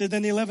 So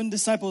then the 11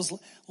 disciples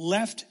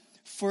left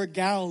for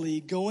Galilee,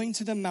 going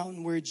to the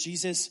mountain where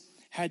Jesus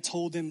had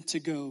told them to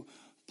go.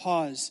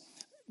 Pause.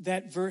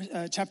 That verse,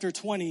 chapter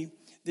 20,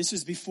 this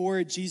was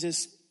before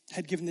Jesus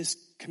had given this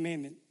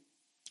commandment,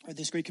 or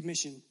this great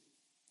commission.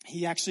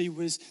 He actually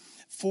was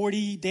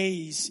 40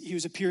 days, he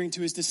was appearing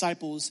to his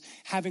disciples,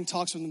 having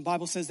talks with them. The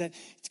Bible says that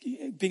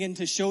began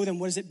to show them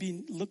what does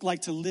it look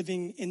like to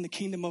living in the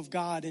kingdom of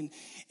God. And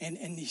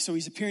so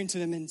he's appearing to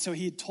them. And so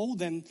he had told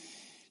them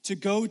to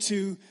go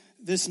to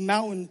this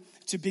mountain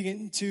to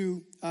begin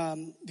to,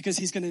 because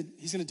he's going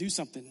to do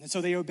something. And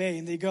so they obey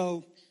and they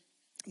go.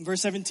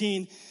 Verse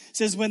 17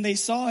 says, when they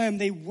saw him,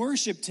 they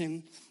worshiped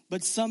him,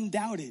 but some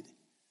doubted.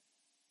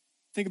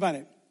 Think about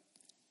it.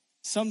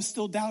 Some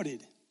still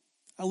doubted.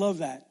 I love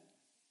that.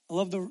 I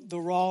love the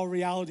raw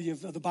reality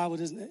of the Bible.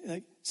 Doesn't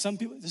like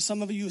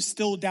some of you are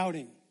still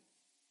doubting.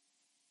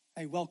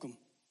 Hey, welcome.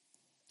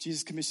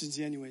 Jesus commissions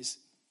you anyways.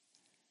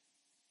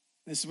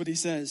 This is what he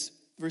says.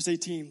 Verse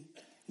 18.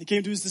 He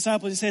came to his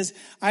disciples. He says,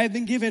 I have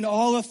been given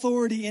all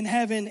authority in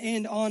heaven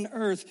and on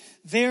earth.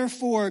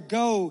 Therefore,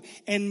 go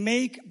and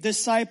make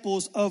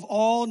disciples of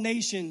all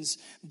nations,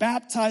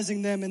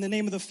 baptizing them in the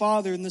name of the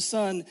Father and the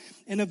Son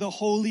and of the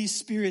Holy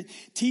Spirit.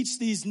 Teach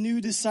these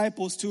new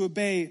disciples to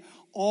obey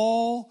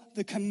all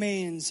the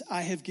commands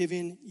I have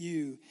given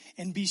you.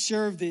 And be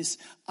sure of this,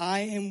 I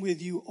am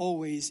with you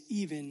always,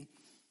 even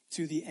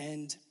to the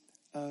end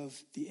of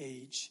the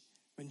age.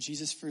 When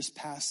Jesus first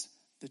passed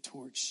the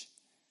torch.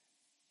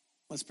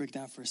 Let's break it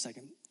down for a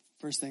second.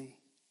 First thing,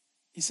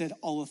 he said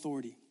all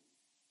authority.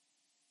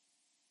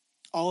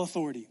 All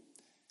authority.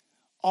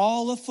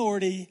 All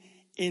authority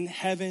in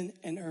heaven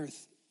and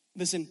earth.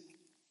 Listen,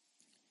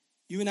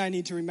 you and I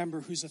need to remember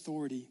whose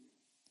authority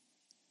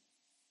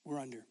we're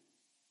under.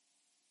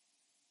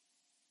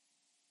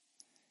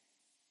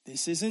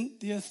 This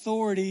isn't the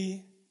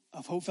authority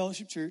of Hope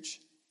Fellowship Church.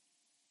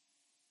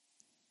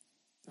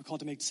 They're called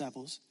to make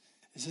disciples.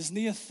 This isn't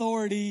the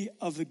authority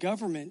of the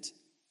government.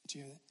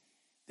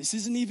 This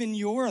isn't even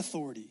your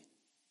authority.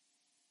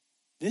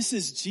 This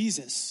is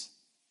Jesus,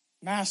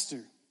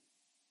 Master,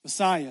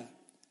 Messiah,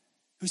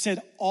 who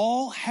said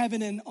all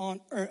heaven and on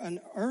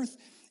earth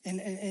and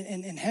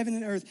heaven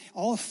and earth,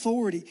 all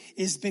authority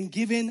has been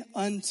given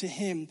unto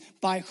him.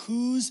 By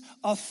whose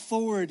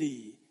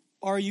authority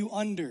are you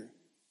under?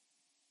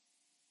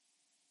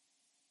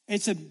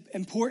 It's an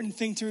important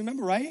thing to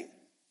remember, right?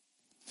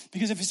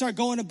 Because if we start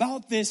going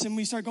about this and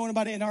we start going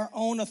about it in our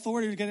own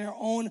authority, to get our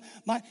own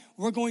mind,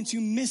 we're going to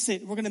miss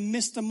it. We're going to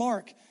miss the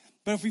mark.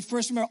 But if we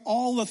first remember,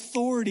 all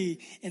authority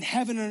in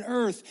heaven and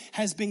earth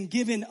has been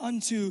given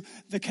unto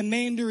the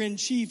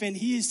commander-in-chief, and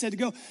he is said to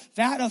go.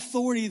 That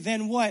authority,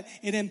 then what?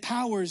 It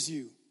empowers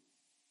you.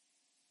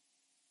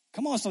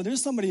 Come on, so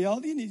there's somebody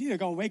else. You need to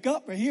go wake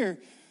up right here.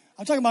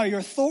 I'm talking about your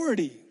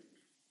authority.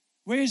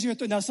 Where is your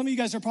authority? Now, some of you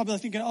guys are probably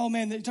thinking, oh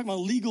man, you're talking about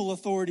legal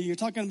authority. You're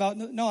talking about,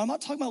 no, I'm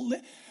not talking about,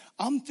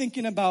 I'm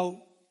thinking about,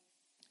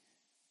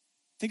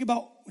 think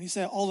about when you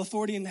say all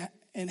authority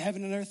in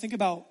heaven and earth, think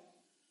about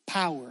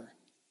power.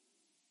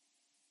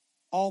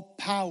 All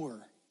power.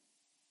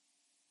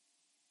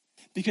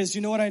 Because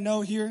you know what I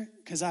know here?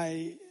 Because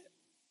I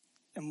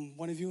am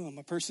one of you, I'm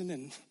a person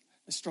and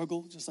I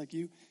struggle just like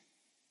you.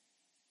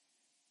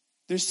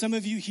 There's some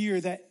of you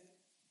here that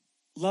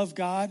love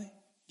God,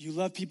 you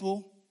love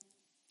people,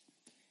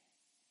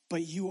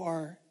 but you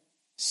are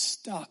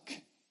stuck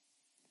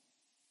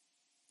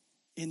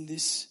in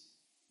this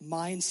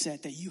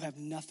mindset that you have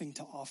nothing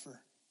to offer.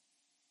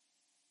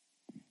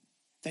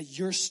 That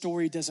your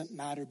story doesn't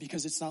matter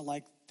because it's not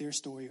like their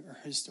story or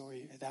his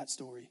story or that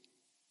story.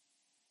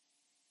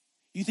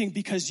 You think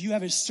because you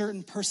have a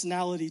certain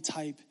personality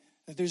type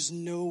that there's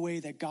no way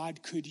that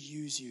God could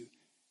use you.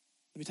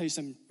 Let me tell you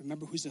something.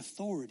 Remember whose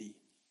authority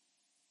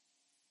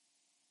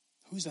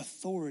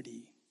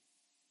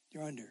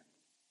you're under.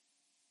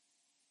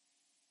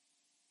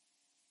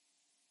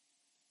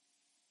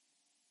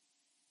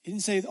 He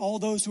didn't say all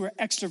those who are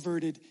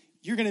extroverted,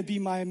 you're going to be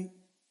my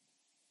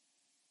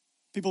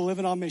people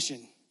living on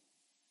mission.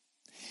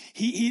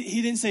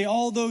 He didn't say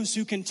all those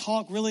who can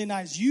talk really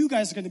nice, you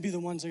guys are going to be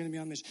the ones that are going to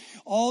be on mission.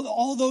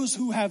 All those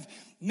who have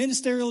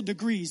ministerial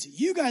degrees,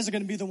 you guys are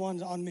going to be the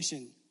ones on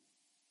mission.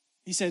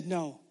 He said,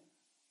 no,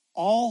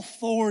 all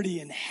authority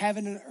in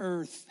heaven and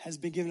earth has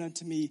been given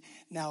unto me.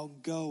 Now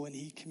go. And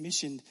he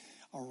commissioned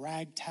a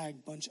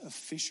ragtag bunch of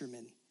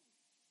fishermen.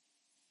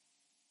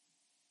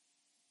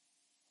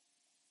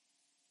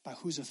 By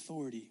whose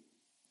authority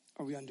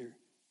are we under?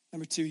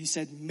 Number 2, he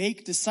said,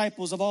 make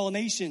disciples of all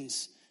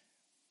nations.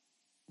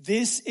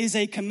 This is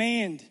a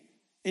command.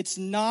 It's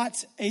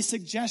not a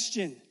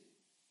suggestion.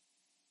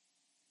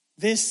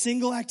 This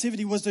single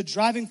activity was the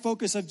driving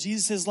focus of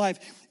Jesus' life.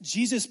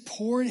 Jesus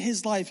poured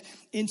his life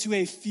into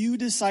a few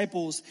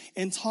disciples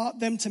and taught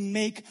them to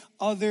make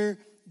other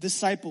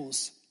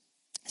disciples.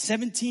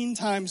 17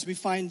 times we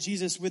find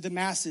Jesus with the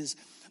masses,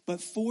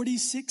 but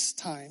 46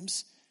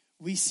 times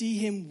we see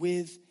him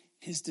with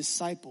his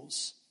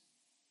disciples.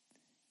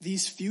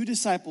 These few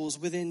disciples,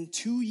 within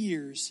 2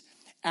 years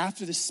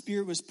after the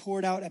Spirit was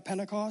poured out at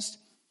Pentecost,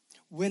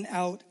 went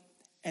out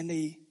and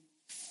they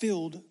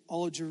filled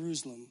all of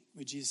Jerusalem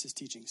with Jesus'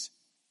 teachings.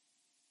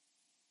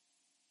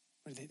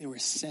 They were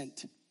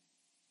sent.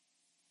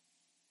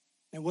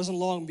 And it wasn't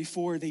long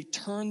before they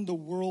turned the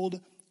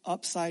world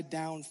upside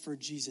down for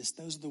Jesus.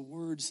 Those are the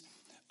words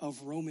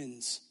of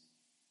Romans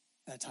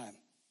at that time.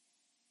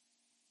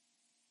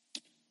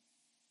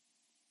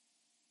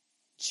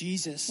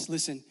 Jesus,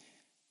 listen,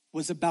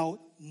 was about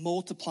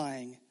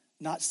multiplying,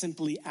 not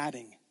simply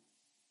adding.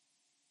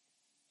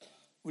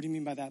 What do you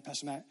mean by that,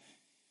 Pastor Matt?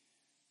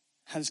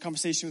 I had this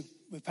conversation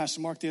with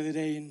Pastor Mark the other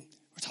day, and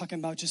we're talking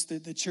about just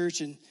the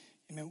church, and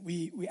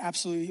we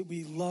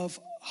absolutely love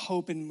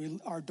Hope,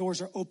 and our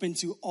doors are open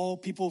to all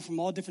people from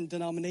all different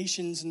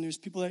denominations, and there's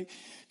people that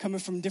coming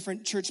from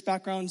different church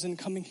backgrounds and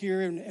coming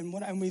here,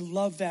 and we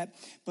love that.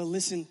 But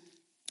listen,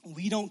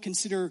 we don't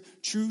consider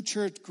true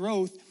church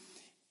growth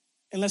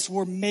unless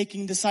we're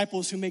making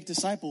disciples who make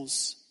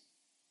disciples,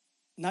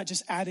 not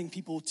just adding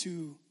people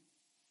to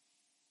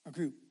a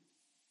group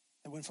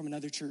that went from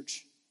another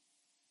church.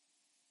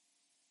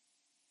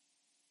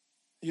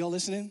 Are y'all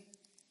listening?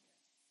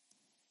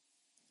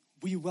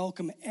 We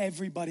welcome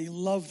everybody,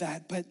 love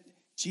that. But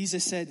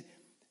Jesus said,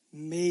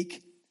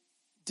 make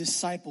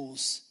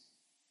disciples.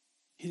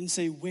 He didn't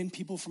say win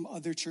people from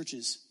other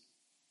churches.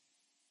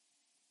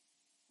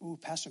 Ooh,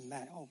 Pastor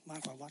Matt. Oh, my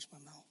God, watch my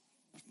mouth.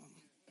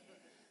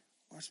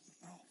 Watch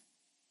my mouth.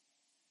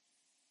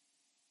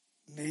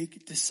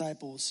 Make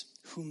disciples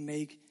who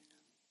make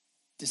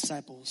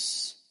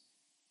disciples.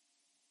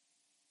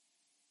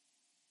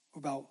 We're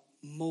about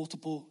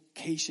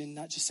multiplication,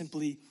 not just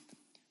simply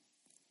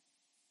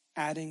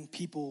adding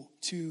people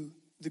to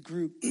the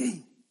group.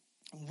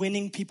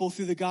 Winning people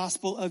through the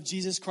gospel of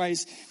Jesus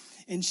Christ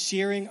and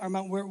sharing our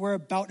mount. We're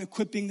about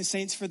equipping the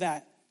saints for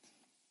that.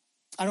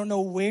 I don't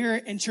know where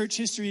in church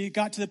history it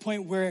got to the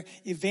point where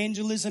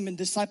evangelism and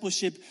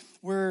discipleship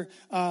were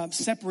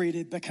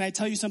separated, but can I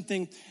tell you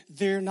something?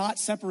 They're not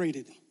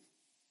separated.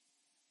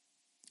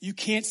 You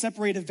can't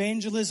separate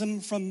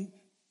evangelism from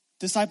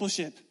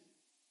discipleship.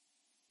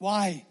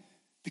 Why?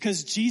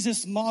 Because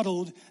Jesus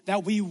modeled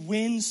that we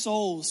win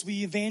souls,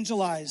 we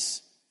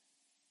evangelize.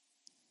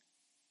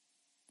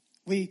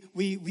 We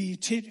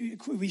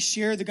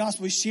share the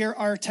gospel, we share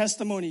our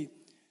testimony.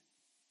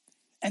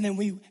 And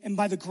then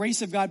by the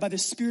grace of God, by the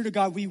Spirit of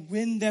God, we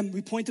win them,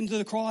 we point them to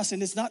the cross,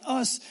 and it's not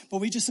us, but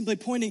we just simply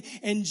pointing.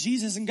 And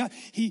Jesus and God,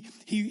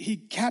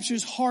 He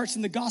captures hearts,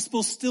 and the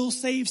gospel still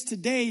saves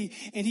today,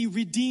 and He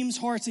redeems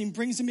hearts, and He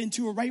brings them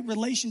into a right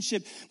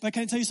relationship. But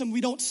can I tell you something? We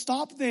don't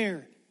stop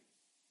there.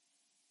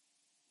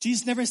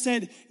 Jesus never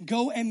said,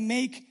 go and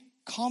make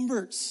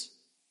converts.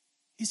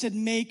 He said,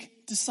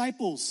 make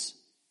disciples.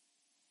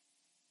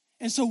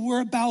 And so we're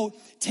about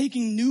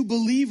taking new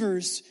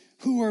believers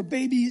who are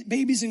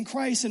babies in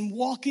Christ and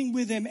walking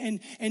with Him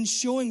and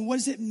showing what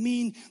does it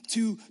mean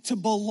to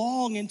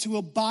belong and to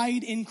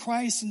abide in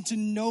Christ and to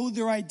know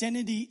their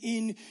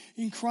identity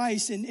in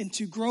Christ and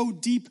to grow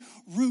deep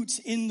roots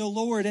in the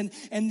Lord. And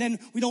then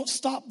we don't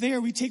stop there.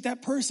 We take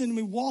that person and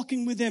we're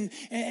walking with them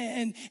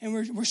and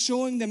we're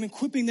showing them,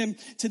 equipping them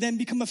to then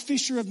become a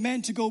fisher of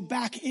men, to go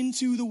back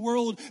into the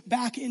world,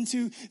 back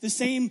into the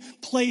same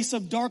place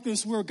of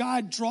darkness where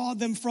God draw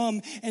them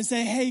from and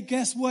say, hey,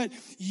 guess what?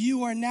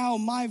 You are now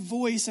my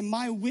voice and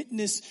my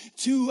witness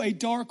to a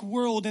dark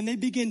world. And they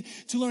begin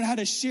to learn how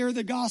to share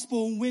the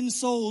gospel and win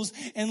souls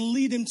and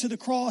lead them to the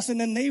cross.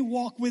 And then they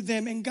walk with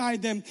them and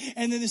guide them.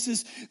 And then this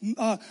is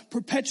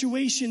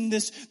perpetuation,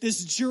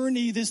 this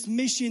journey, this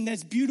mission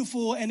that's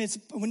beautiful. And it's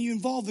when you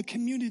involve the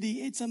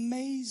community, it's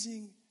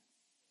amazing.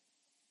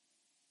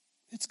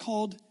 It's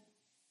called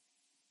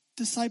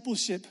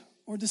discipleship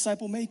or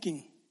disciple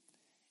making.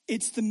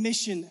 It's the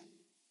mission.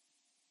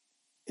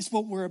 It's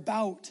what we're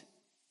about.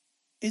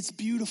 It's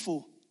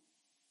beautiful.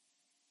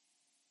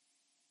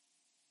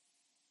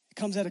 It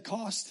comes at a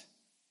cost,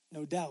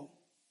 no doubt.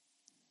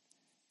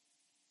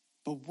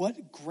 But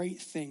what great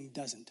thing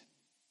doesn't?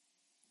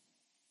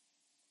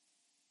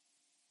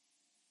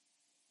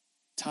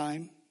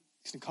 Time.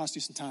 It's going to cost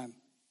you some time.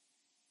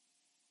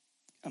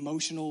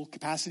 Emotional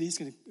capacity is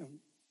going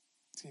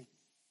to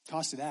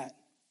cost you that.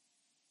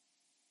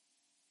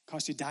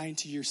 Cost you dying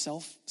to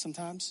yourself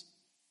sometimes.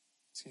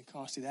 It's going to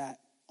cost you that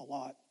a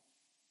lot.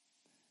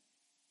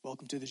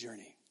 Welcome to the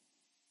journey.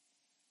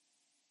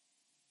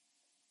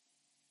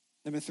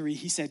 Number 3,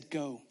 he said,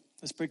 go.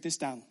 Let's break this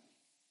down.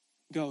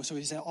 Go. So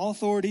he said, all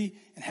authority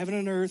in heaven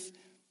and earth,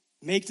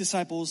 make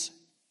disciples,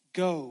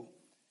 go.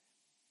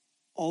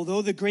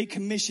 Although the Great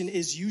Commission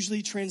is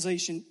usually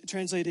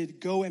translated,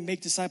 go and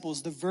make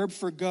disciples, the verb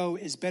for go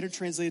is better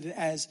translated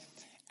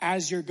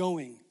as you're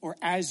going, or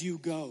as you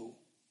go.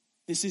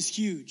 This is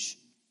huge.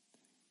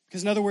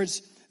 Because in other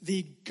words,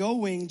 the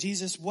going,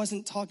 Jesus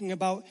wasn't talking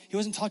about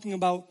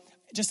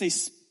just a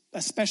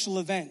special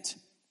event.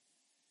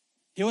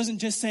 He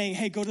wasn't just saying,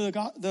 hey, go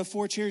to the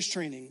 4 Chairs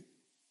training. And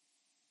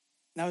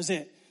that was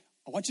it.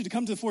 I want you to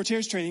come to the 4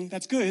 Chairs training.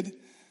 That's good.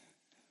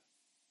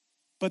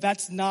 But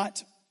that's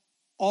not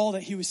all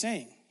that he was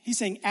saying. He's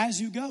saying,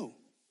 as you go,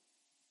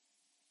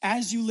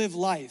 as you live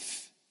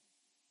life,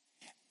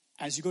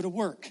 as you go to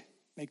work,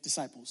 make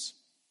disciples.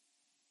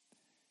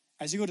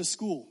 As you go to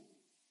school,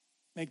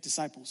 make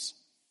disciples.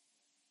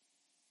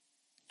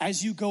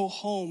 As you go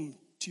home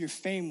to your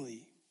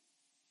family,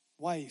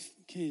 wife,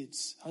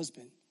 kids,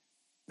 husband,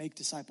 make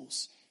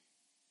disciples.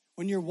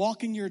 When you're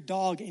walking your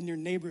dog in your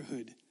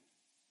neighborhood,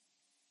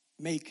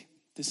 make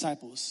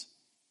disciples.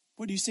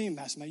 What are you saying,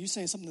 Pastor Matt? Are you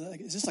saying something like,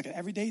 is this like an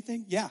everyday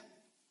thing? Yeah.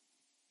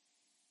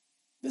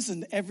 This is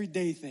an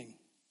everyday thing.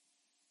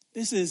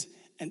 This is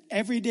an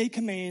everyday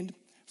command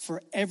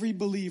for every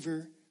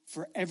believer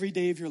for every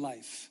day of your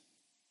life.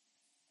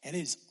 And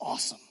it is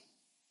awesome.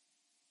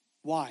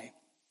 Why?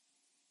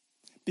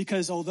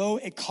 Because although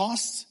it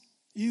costs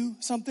you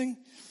something,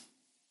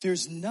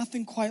 there's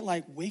nothing quite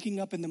like waking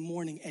up in the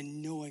morning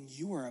and knowing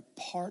you are a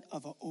part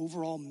of an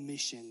overall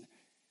mission.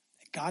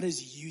 That God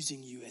is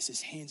using you as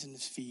his hands and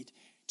his feet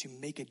to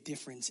make a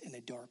difference in a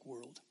dark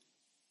world.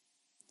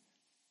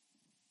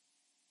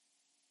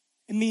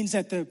 It means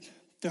that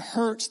the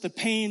hurts, the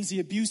pains, the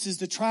abuses,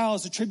 the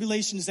trials, the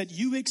tribulations that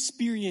you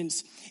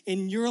experience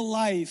in your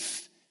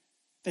life,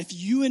 that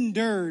you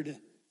endured,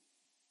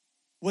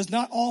 was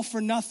not all for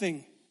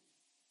nothing.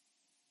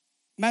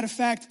 Matter of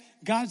fact,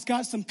 God's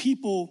got some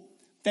people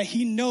that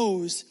he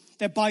knows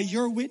that by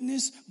your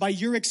witness, by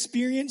your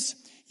experience,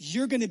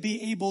 you're going to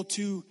be able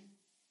to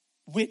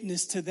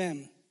witness to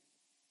them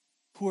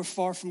who are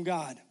far from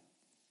God.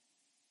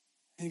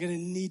 And you're going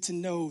to need to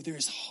know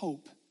there's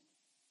hope.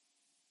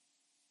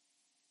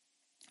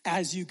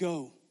 As you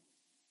go,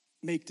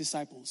 make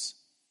disciples.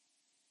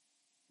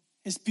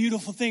 It's a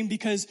beautiful thing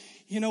because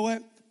you know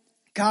what?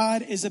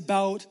 God is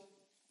about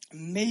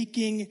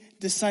making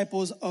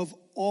disciples of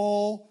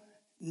all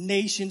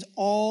nations,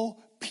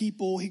 all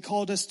people. He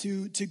called us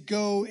to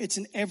go. It's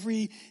an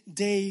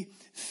everyday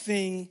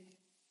thing.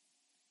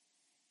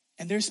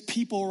 And there's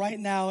people right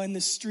now in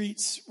the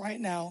streets, right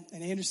now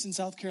in Anderson,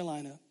 South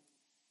Carolina,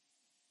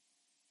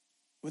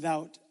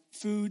 without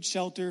food,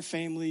 shelter,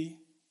 family,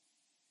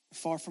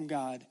 far from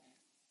God.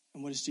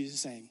 And what is Jesus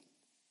saying?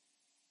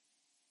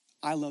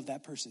 I love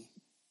that person.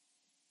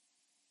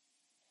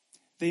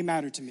 They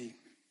matter to me.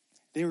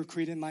 They were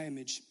created in my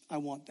image. I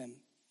want them.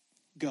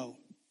 Go.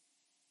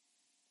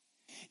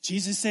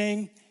 Jesus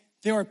saying,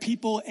 there are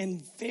people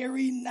in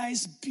very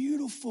nice,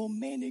 beautiful,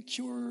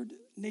 manicured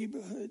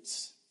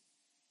neighborhoods.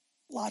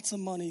 Lots of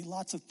money,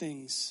 lots of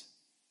things.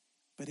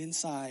 But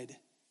inside,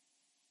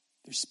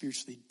 they're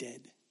spiritually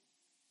dead.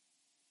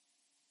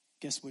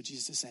 Guess what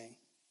Jesus is saying?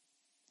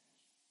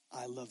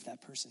 I love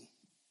that person.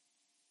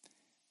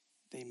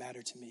 They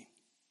matter to me.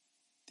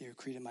 They are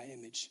created in my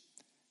image.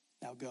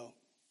 Now go,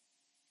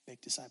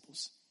 make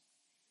disciples.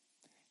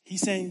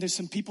 He's saying there's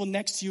some people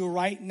next to you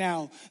right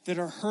now that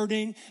are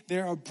hurting, they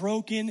are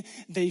broken,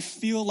 they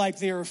feel like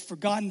they are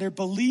forgotten. They're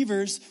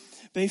believers.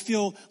 They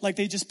feel like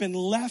they've just been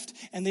left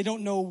and they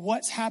don't know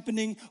what's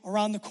happening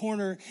around the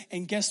corner.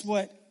 And guess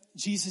what?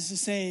 Jesus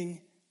is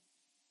saying,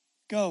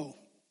 go,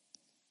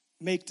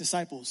 make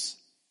disciples.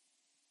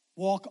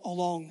 Walk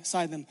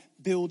alongside them,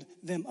 build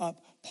them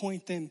up,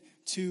 point them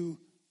to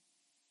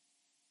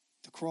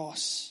the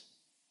cross.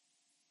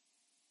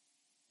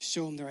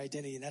 Show them their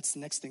identity. And that's the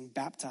next thing,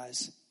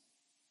 baptize.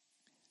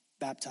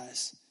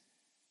 Baptize.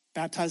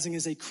 Baptizing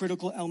is a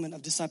critical element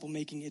of disciple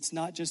making. It's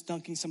not just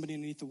dunking somebody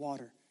underneath the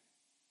water.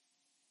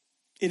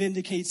 It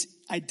indicates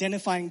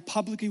identifying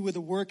publicly with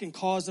the work and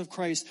cause of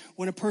Christ.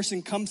 When a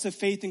person comes to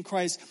faith in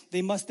Christ,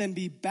 they must then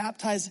be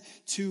baptized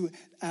into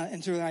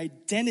their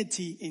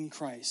identity in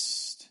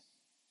Christ.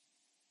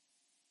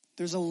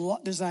 There's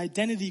an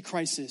identity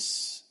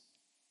crisis,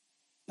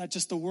 not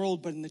just the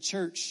world, but in the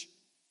church.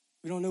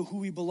 We don't know who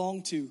we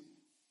belong to.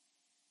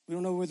 We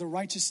don't know where the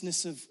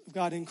righteousness of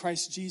God in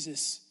Christ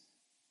Jesus.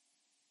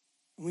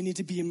 We need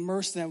to be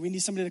immersed in that. We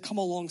need somebody to come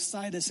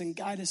alongside us and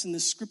guide us in the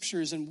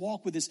scriptures and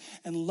walk with us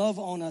and love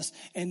on us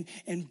and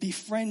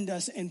befriend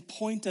us and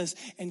point us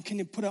and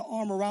can put an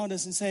arm around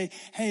us and say,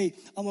 hey,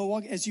 I'm going to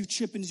walk as you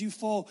trip and as you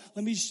fall.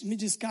 Let me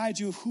just guide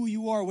you of who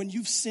you are. When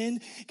you've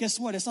sinned, guess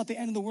what? It's not the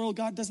end of the world.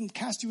 God doesn't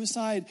cast you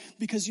aside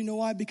because you know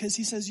why? Because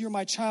he says, you're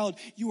my child.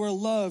 You are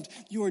loved.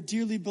 You are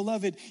dearly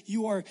beloved.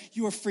 You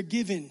are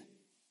forgiven.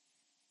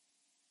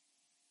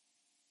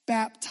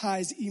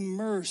 Baptize,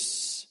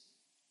 immerse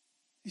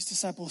these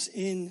disciples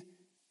in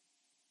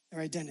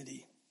their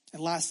identity.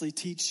 And lastly,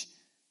 teach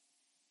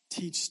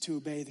to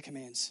obey the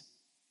commands.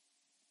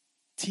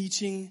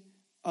 Teaching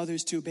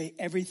others to obey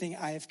everything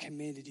I have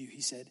commanded you, he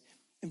said,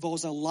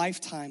 involves a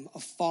lifetime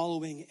of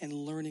following and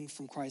learning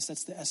from Christ.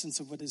 That's the essence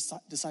of what a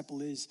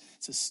disciple is.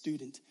 It's a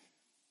student.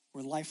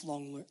 We're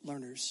lifelong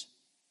learners.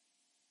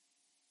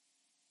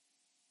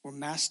 We're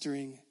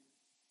mastering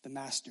the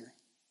master,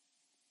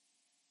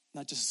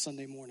 not just a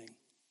Sunday morning.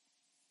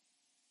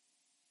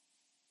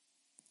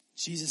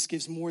 Jesus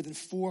gives more than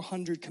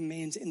 400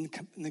 commands in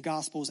the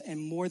Gospels, and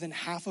more than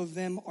half of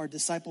them are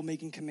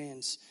disciple-making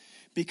commands.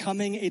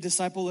 Becoming a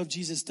disciple of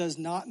Jesus does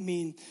not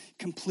mean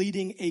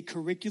completing a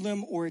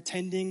curriculum or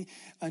attending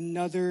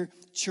another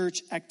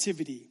church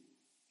activity.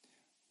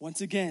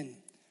 Once again,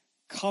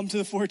 come to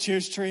the Four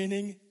Chairs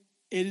training.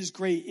 It is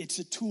great. It's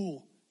a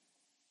tool.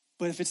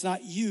 But if it's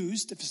not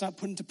used, if it's not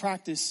put into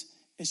practice,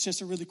 it's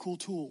just a really cool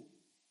tool.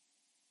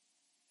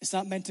 It's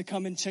not meant to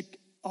come and check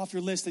off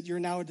your list that you're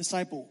now a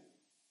disciple.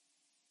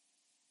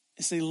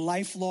 It's a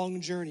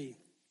lifelong journey.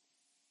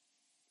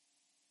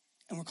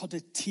 And we're called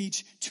to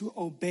teach, to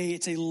obey.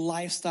 It's a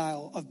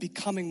lifestyle of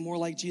becoming more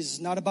like Jesus.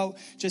 It's not about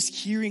just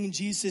hearing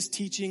Jesus'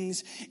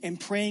 teachings and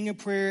praying a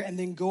prayer and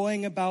then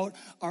going about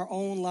our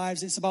own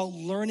lives. It's about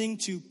learning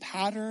to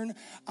pattern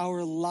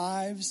our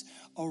lives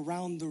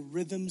around the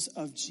rhythms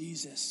of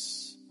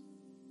Jesus.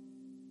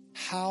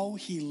 How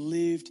he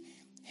lived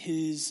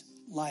his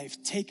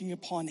life, taking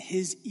upon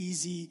his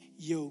easy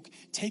yoke,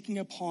 taking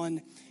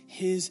upon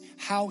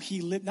how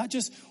he lived, not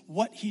just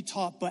what he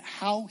taught, but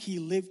how he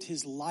lived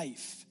his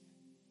life.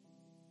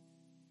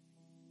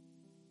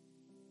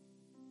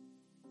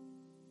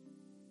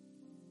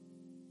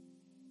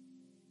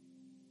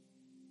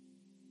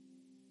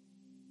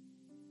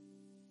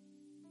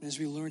 And as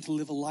we learn to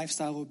live a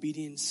lifestyle of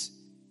obedience,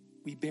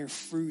 we bear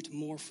fruit,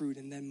 more fruit,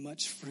 and then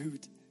much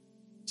fruit.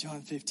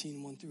 John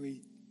 15,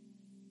 1-8.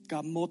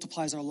 God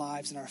multiplies our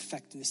lives and our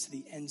effectiveness to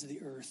the ends of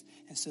the earth,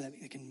 and so that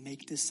we can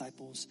make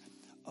disciples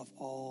of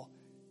all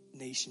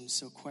nations.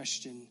 So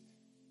question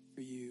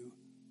for you,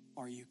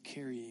 are you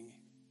carrying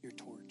your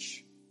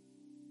torch?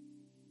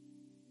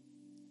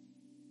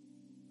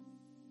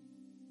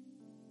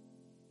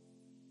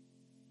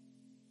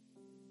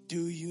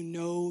 Do you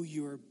know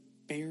you're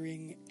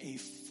bearing a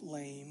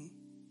flame?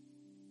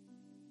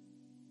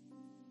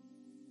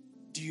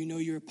 Do you know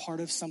you're a part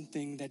of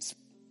something that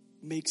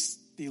makes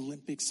the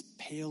Olympics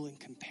pale in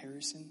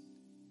comparison?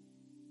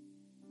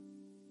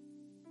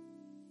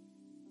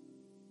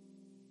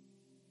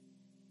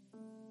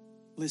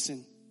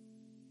 Listen,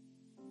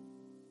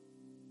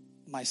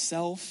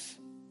 myself,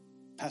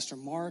 Pastor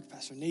Mark,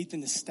 Pastor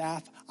Nathan, the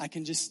staff, I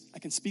can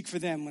speak for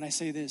them when I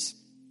say this.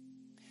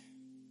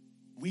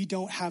 We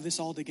don't have this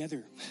all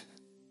together.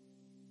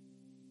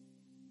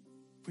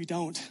 We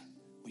don't.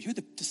 Well, you're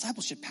the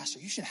discipleship pastor.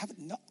 You should have it.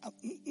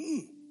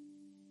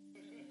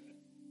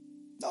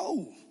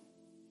 No.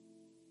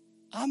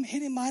 I'm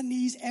hitting my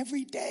knees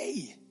every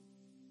day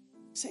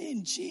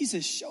saying,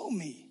 Jesus, show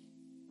me.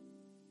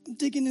 I'm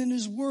digging in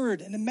his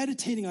word and I'm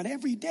meditating on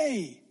every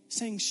day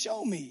saying,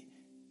 show me.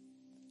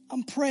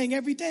 I'm praying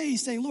every day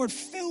saying, Lord,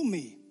 fill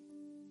me.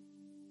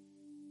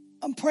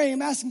 I'm praying,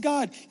 I'm asking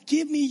God,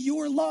 give me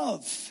your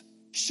love.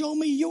 Show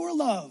me your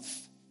love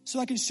so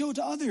I can show it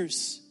to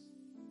others.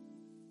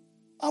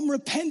 I'm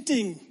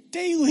repenting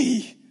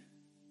daily,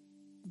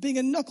 being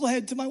a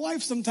knucklehead to my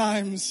wife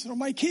sometimes, or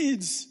my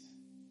kids.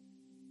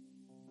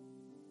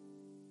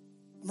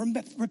 I'm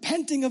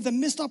repenting of the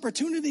missed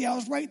opportunity. I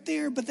was right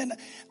there, but then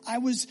I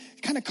was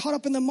kind of caught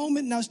up in the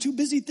moment, and I was too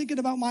busy thinking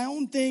about my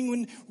own thing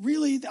when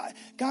really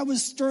God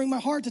was stirring my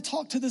heart to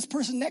talk to this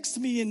person next to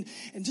me and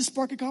just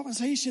spark a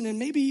conversation, and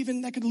maybe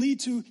even that could lead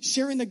to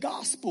sharing the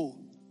gospel.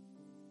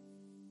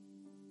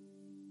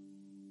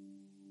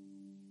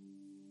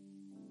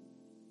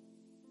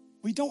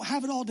 We don't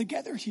have it all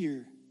together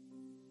here.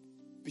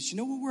 But you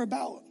know what we're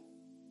about?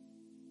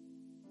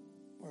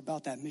 We're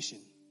about that mission.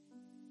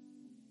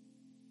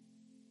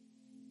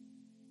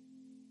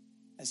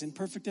 As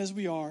imperfect as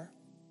we are,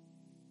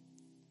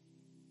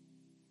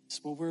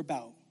 it's what we're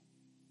about.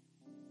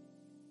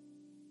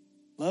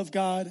 Love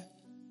God,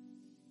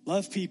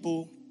 love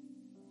people,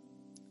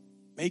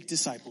 make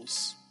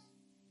disciples.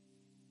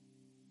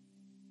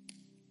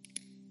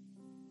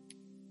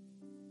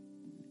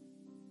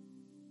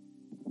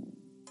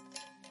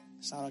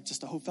 It's not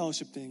just a Hope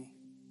Fellowship thing.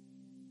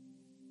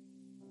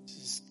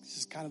 This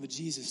is kind of a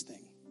Jesus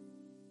thing.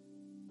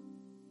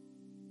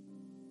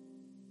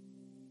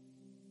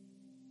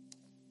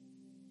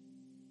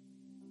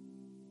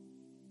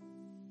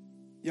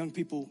 Young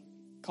people,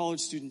 college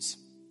students,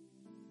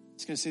 I'm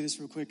just going to say this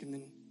real quick and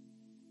then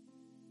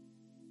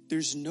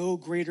there's no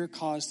greater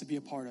cause to be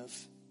a part of.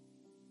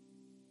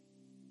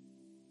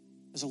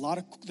 There's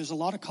a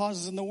lot of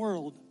causes in the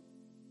world,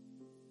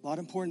 a lot of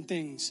important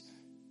things.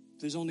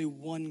 There's only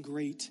one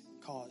great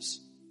cause,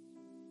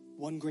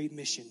 one great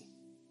mission,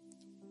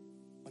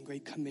 one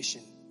great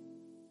commission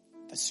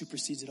that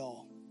supersedes it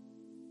all.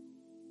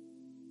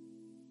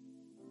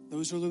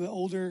 Those who are a little bit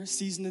older,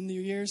 seasoned in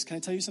your years, can I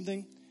tell you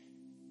something?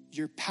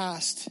 Your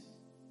past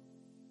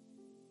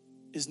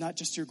is not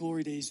just your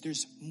glory days.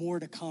 There's more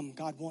to come.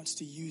 God wants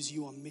to use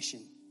you on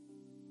mission.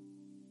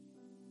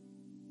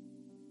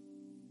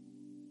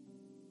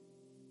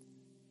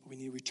 But we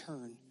need to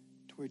return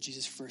to where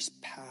Jesus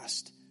first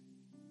passed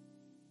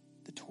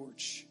the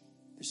torch.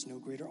 There's no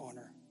greater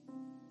honor,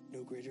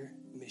 no greater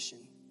mission.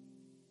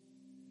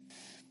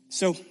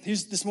 So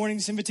here's this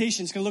morning's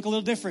invitation. It's going to look a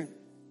little different.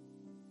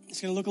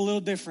 It's going to look a little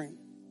different.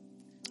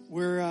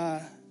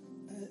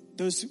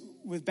 Those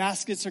with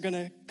baskets are going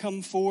to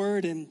come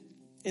forward, and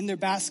in their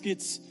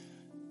baskets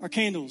are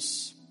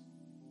candles.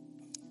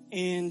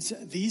 And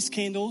these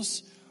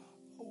candles,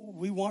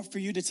 we want for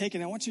you to take,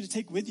 and I want you to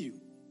take with you.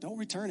 Don't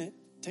return it.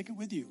 Take it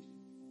with you.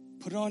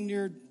 Put it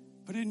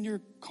in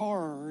your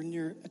car or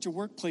at your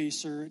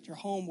workplace or at your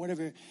home,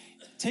 whatever.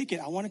 Take it.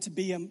 I want it to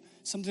be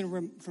something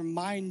to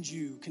remind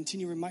you,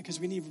 because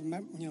we need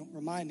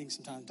reminding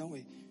sometimes, don't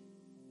we?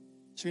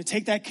 So you're going to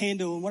take that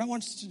candle, and what I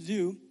want you to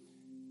do,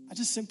 I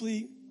just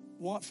simply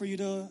want for you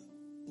to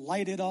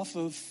light it off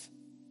of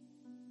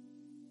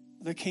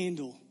the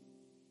candle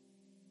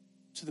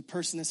to the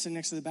person that's sitting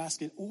next to the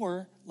basket,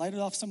 or light it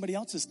off somebody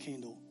else's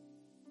candle.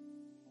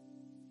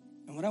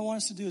 And what I want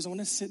us to do is I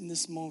want to sit in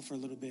this moment for a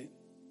little bit.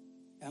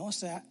 And I want us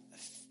to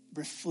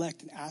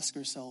reflect and ask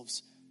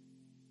ourselves,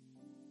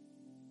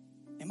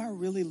 am I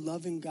really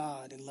loving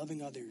God and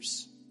loving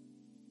others?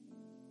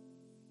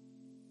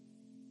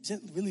 Is it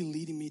really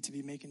leading me to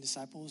be making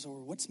disciples,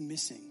 or what's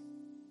missing?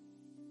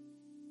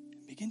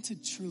 Begin to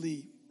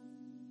truly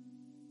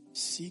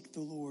seek the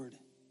Lord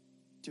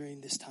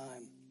during this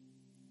time.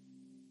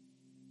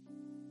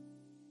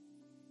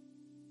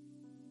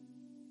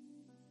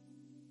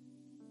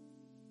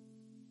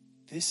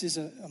 This is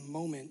a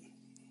moment.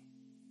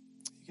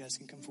 You guys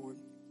can come forward.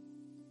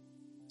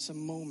 It's a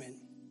moment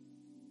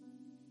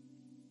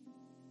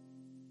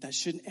that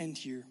shouldn't end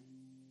here,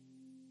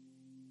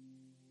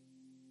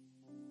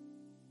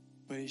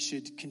 but it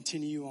should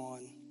continue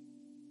on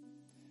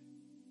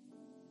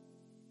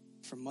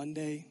from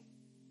Monday,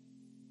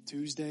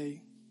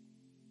 Tuesday,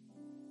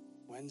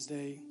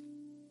 Wednesday,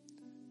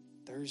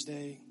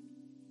 Thursday,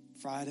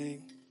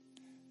 Friday,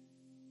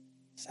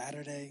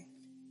 Saturday.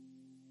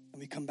 And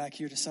we come back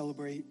here to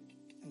celebrate,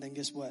 and then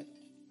guess what? It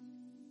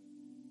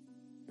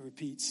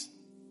repeats.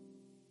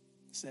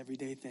 It's an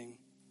everyday thing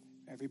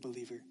for every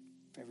believer,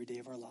 for every day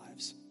of our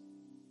lives.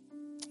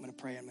 I'm going to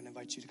pray. I'm going to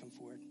invite you to come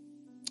forward.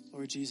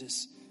 Lord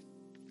Jesus,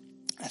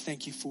 I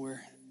thank you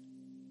for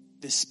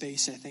this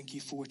space. I thank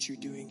you for what you're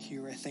doing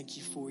here. I thank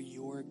you for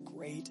your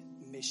great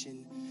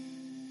mission.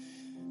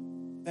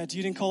 That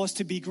you didn't call us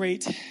to be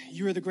great.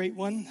 You are the great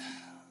one.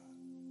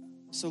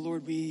 So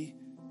Lord, we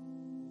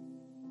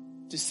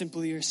just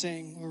simply are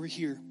saying, we're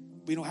here.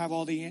 We don't have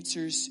all the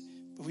answers,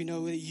 but we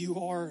know that you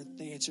are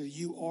the answer.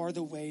 You are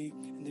the way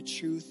and the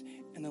truth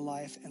and the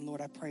life. And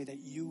Lord, I pray that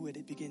you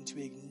would begin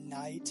to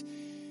ignite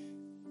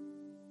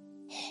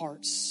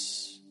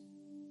hearts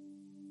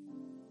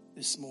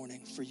this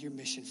morning for your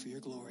mission, for your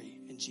glory.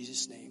 In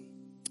Jesus' name,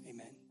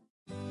 amen.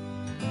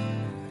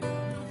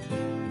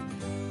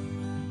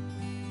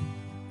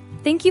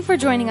 Thank you for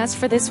joining us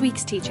for this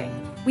week's teaching.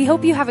 We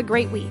hope you have a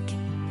great week.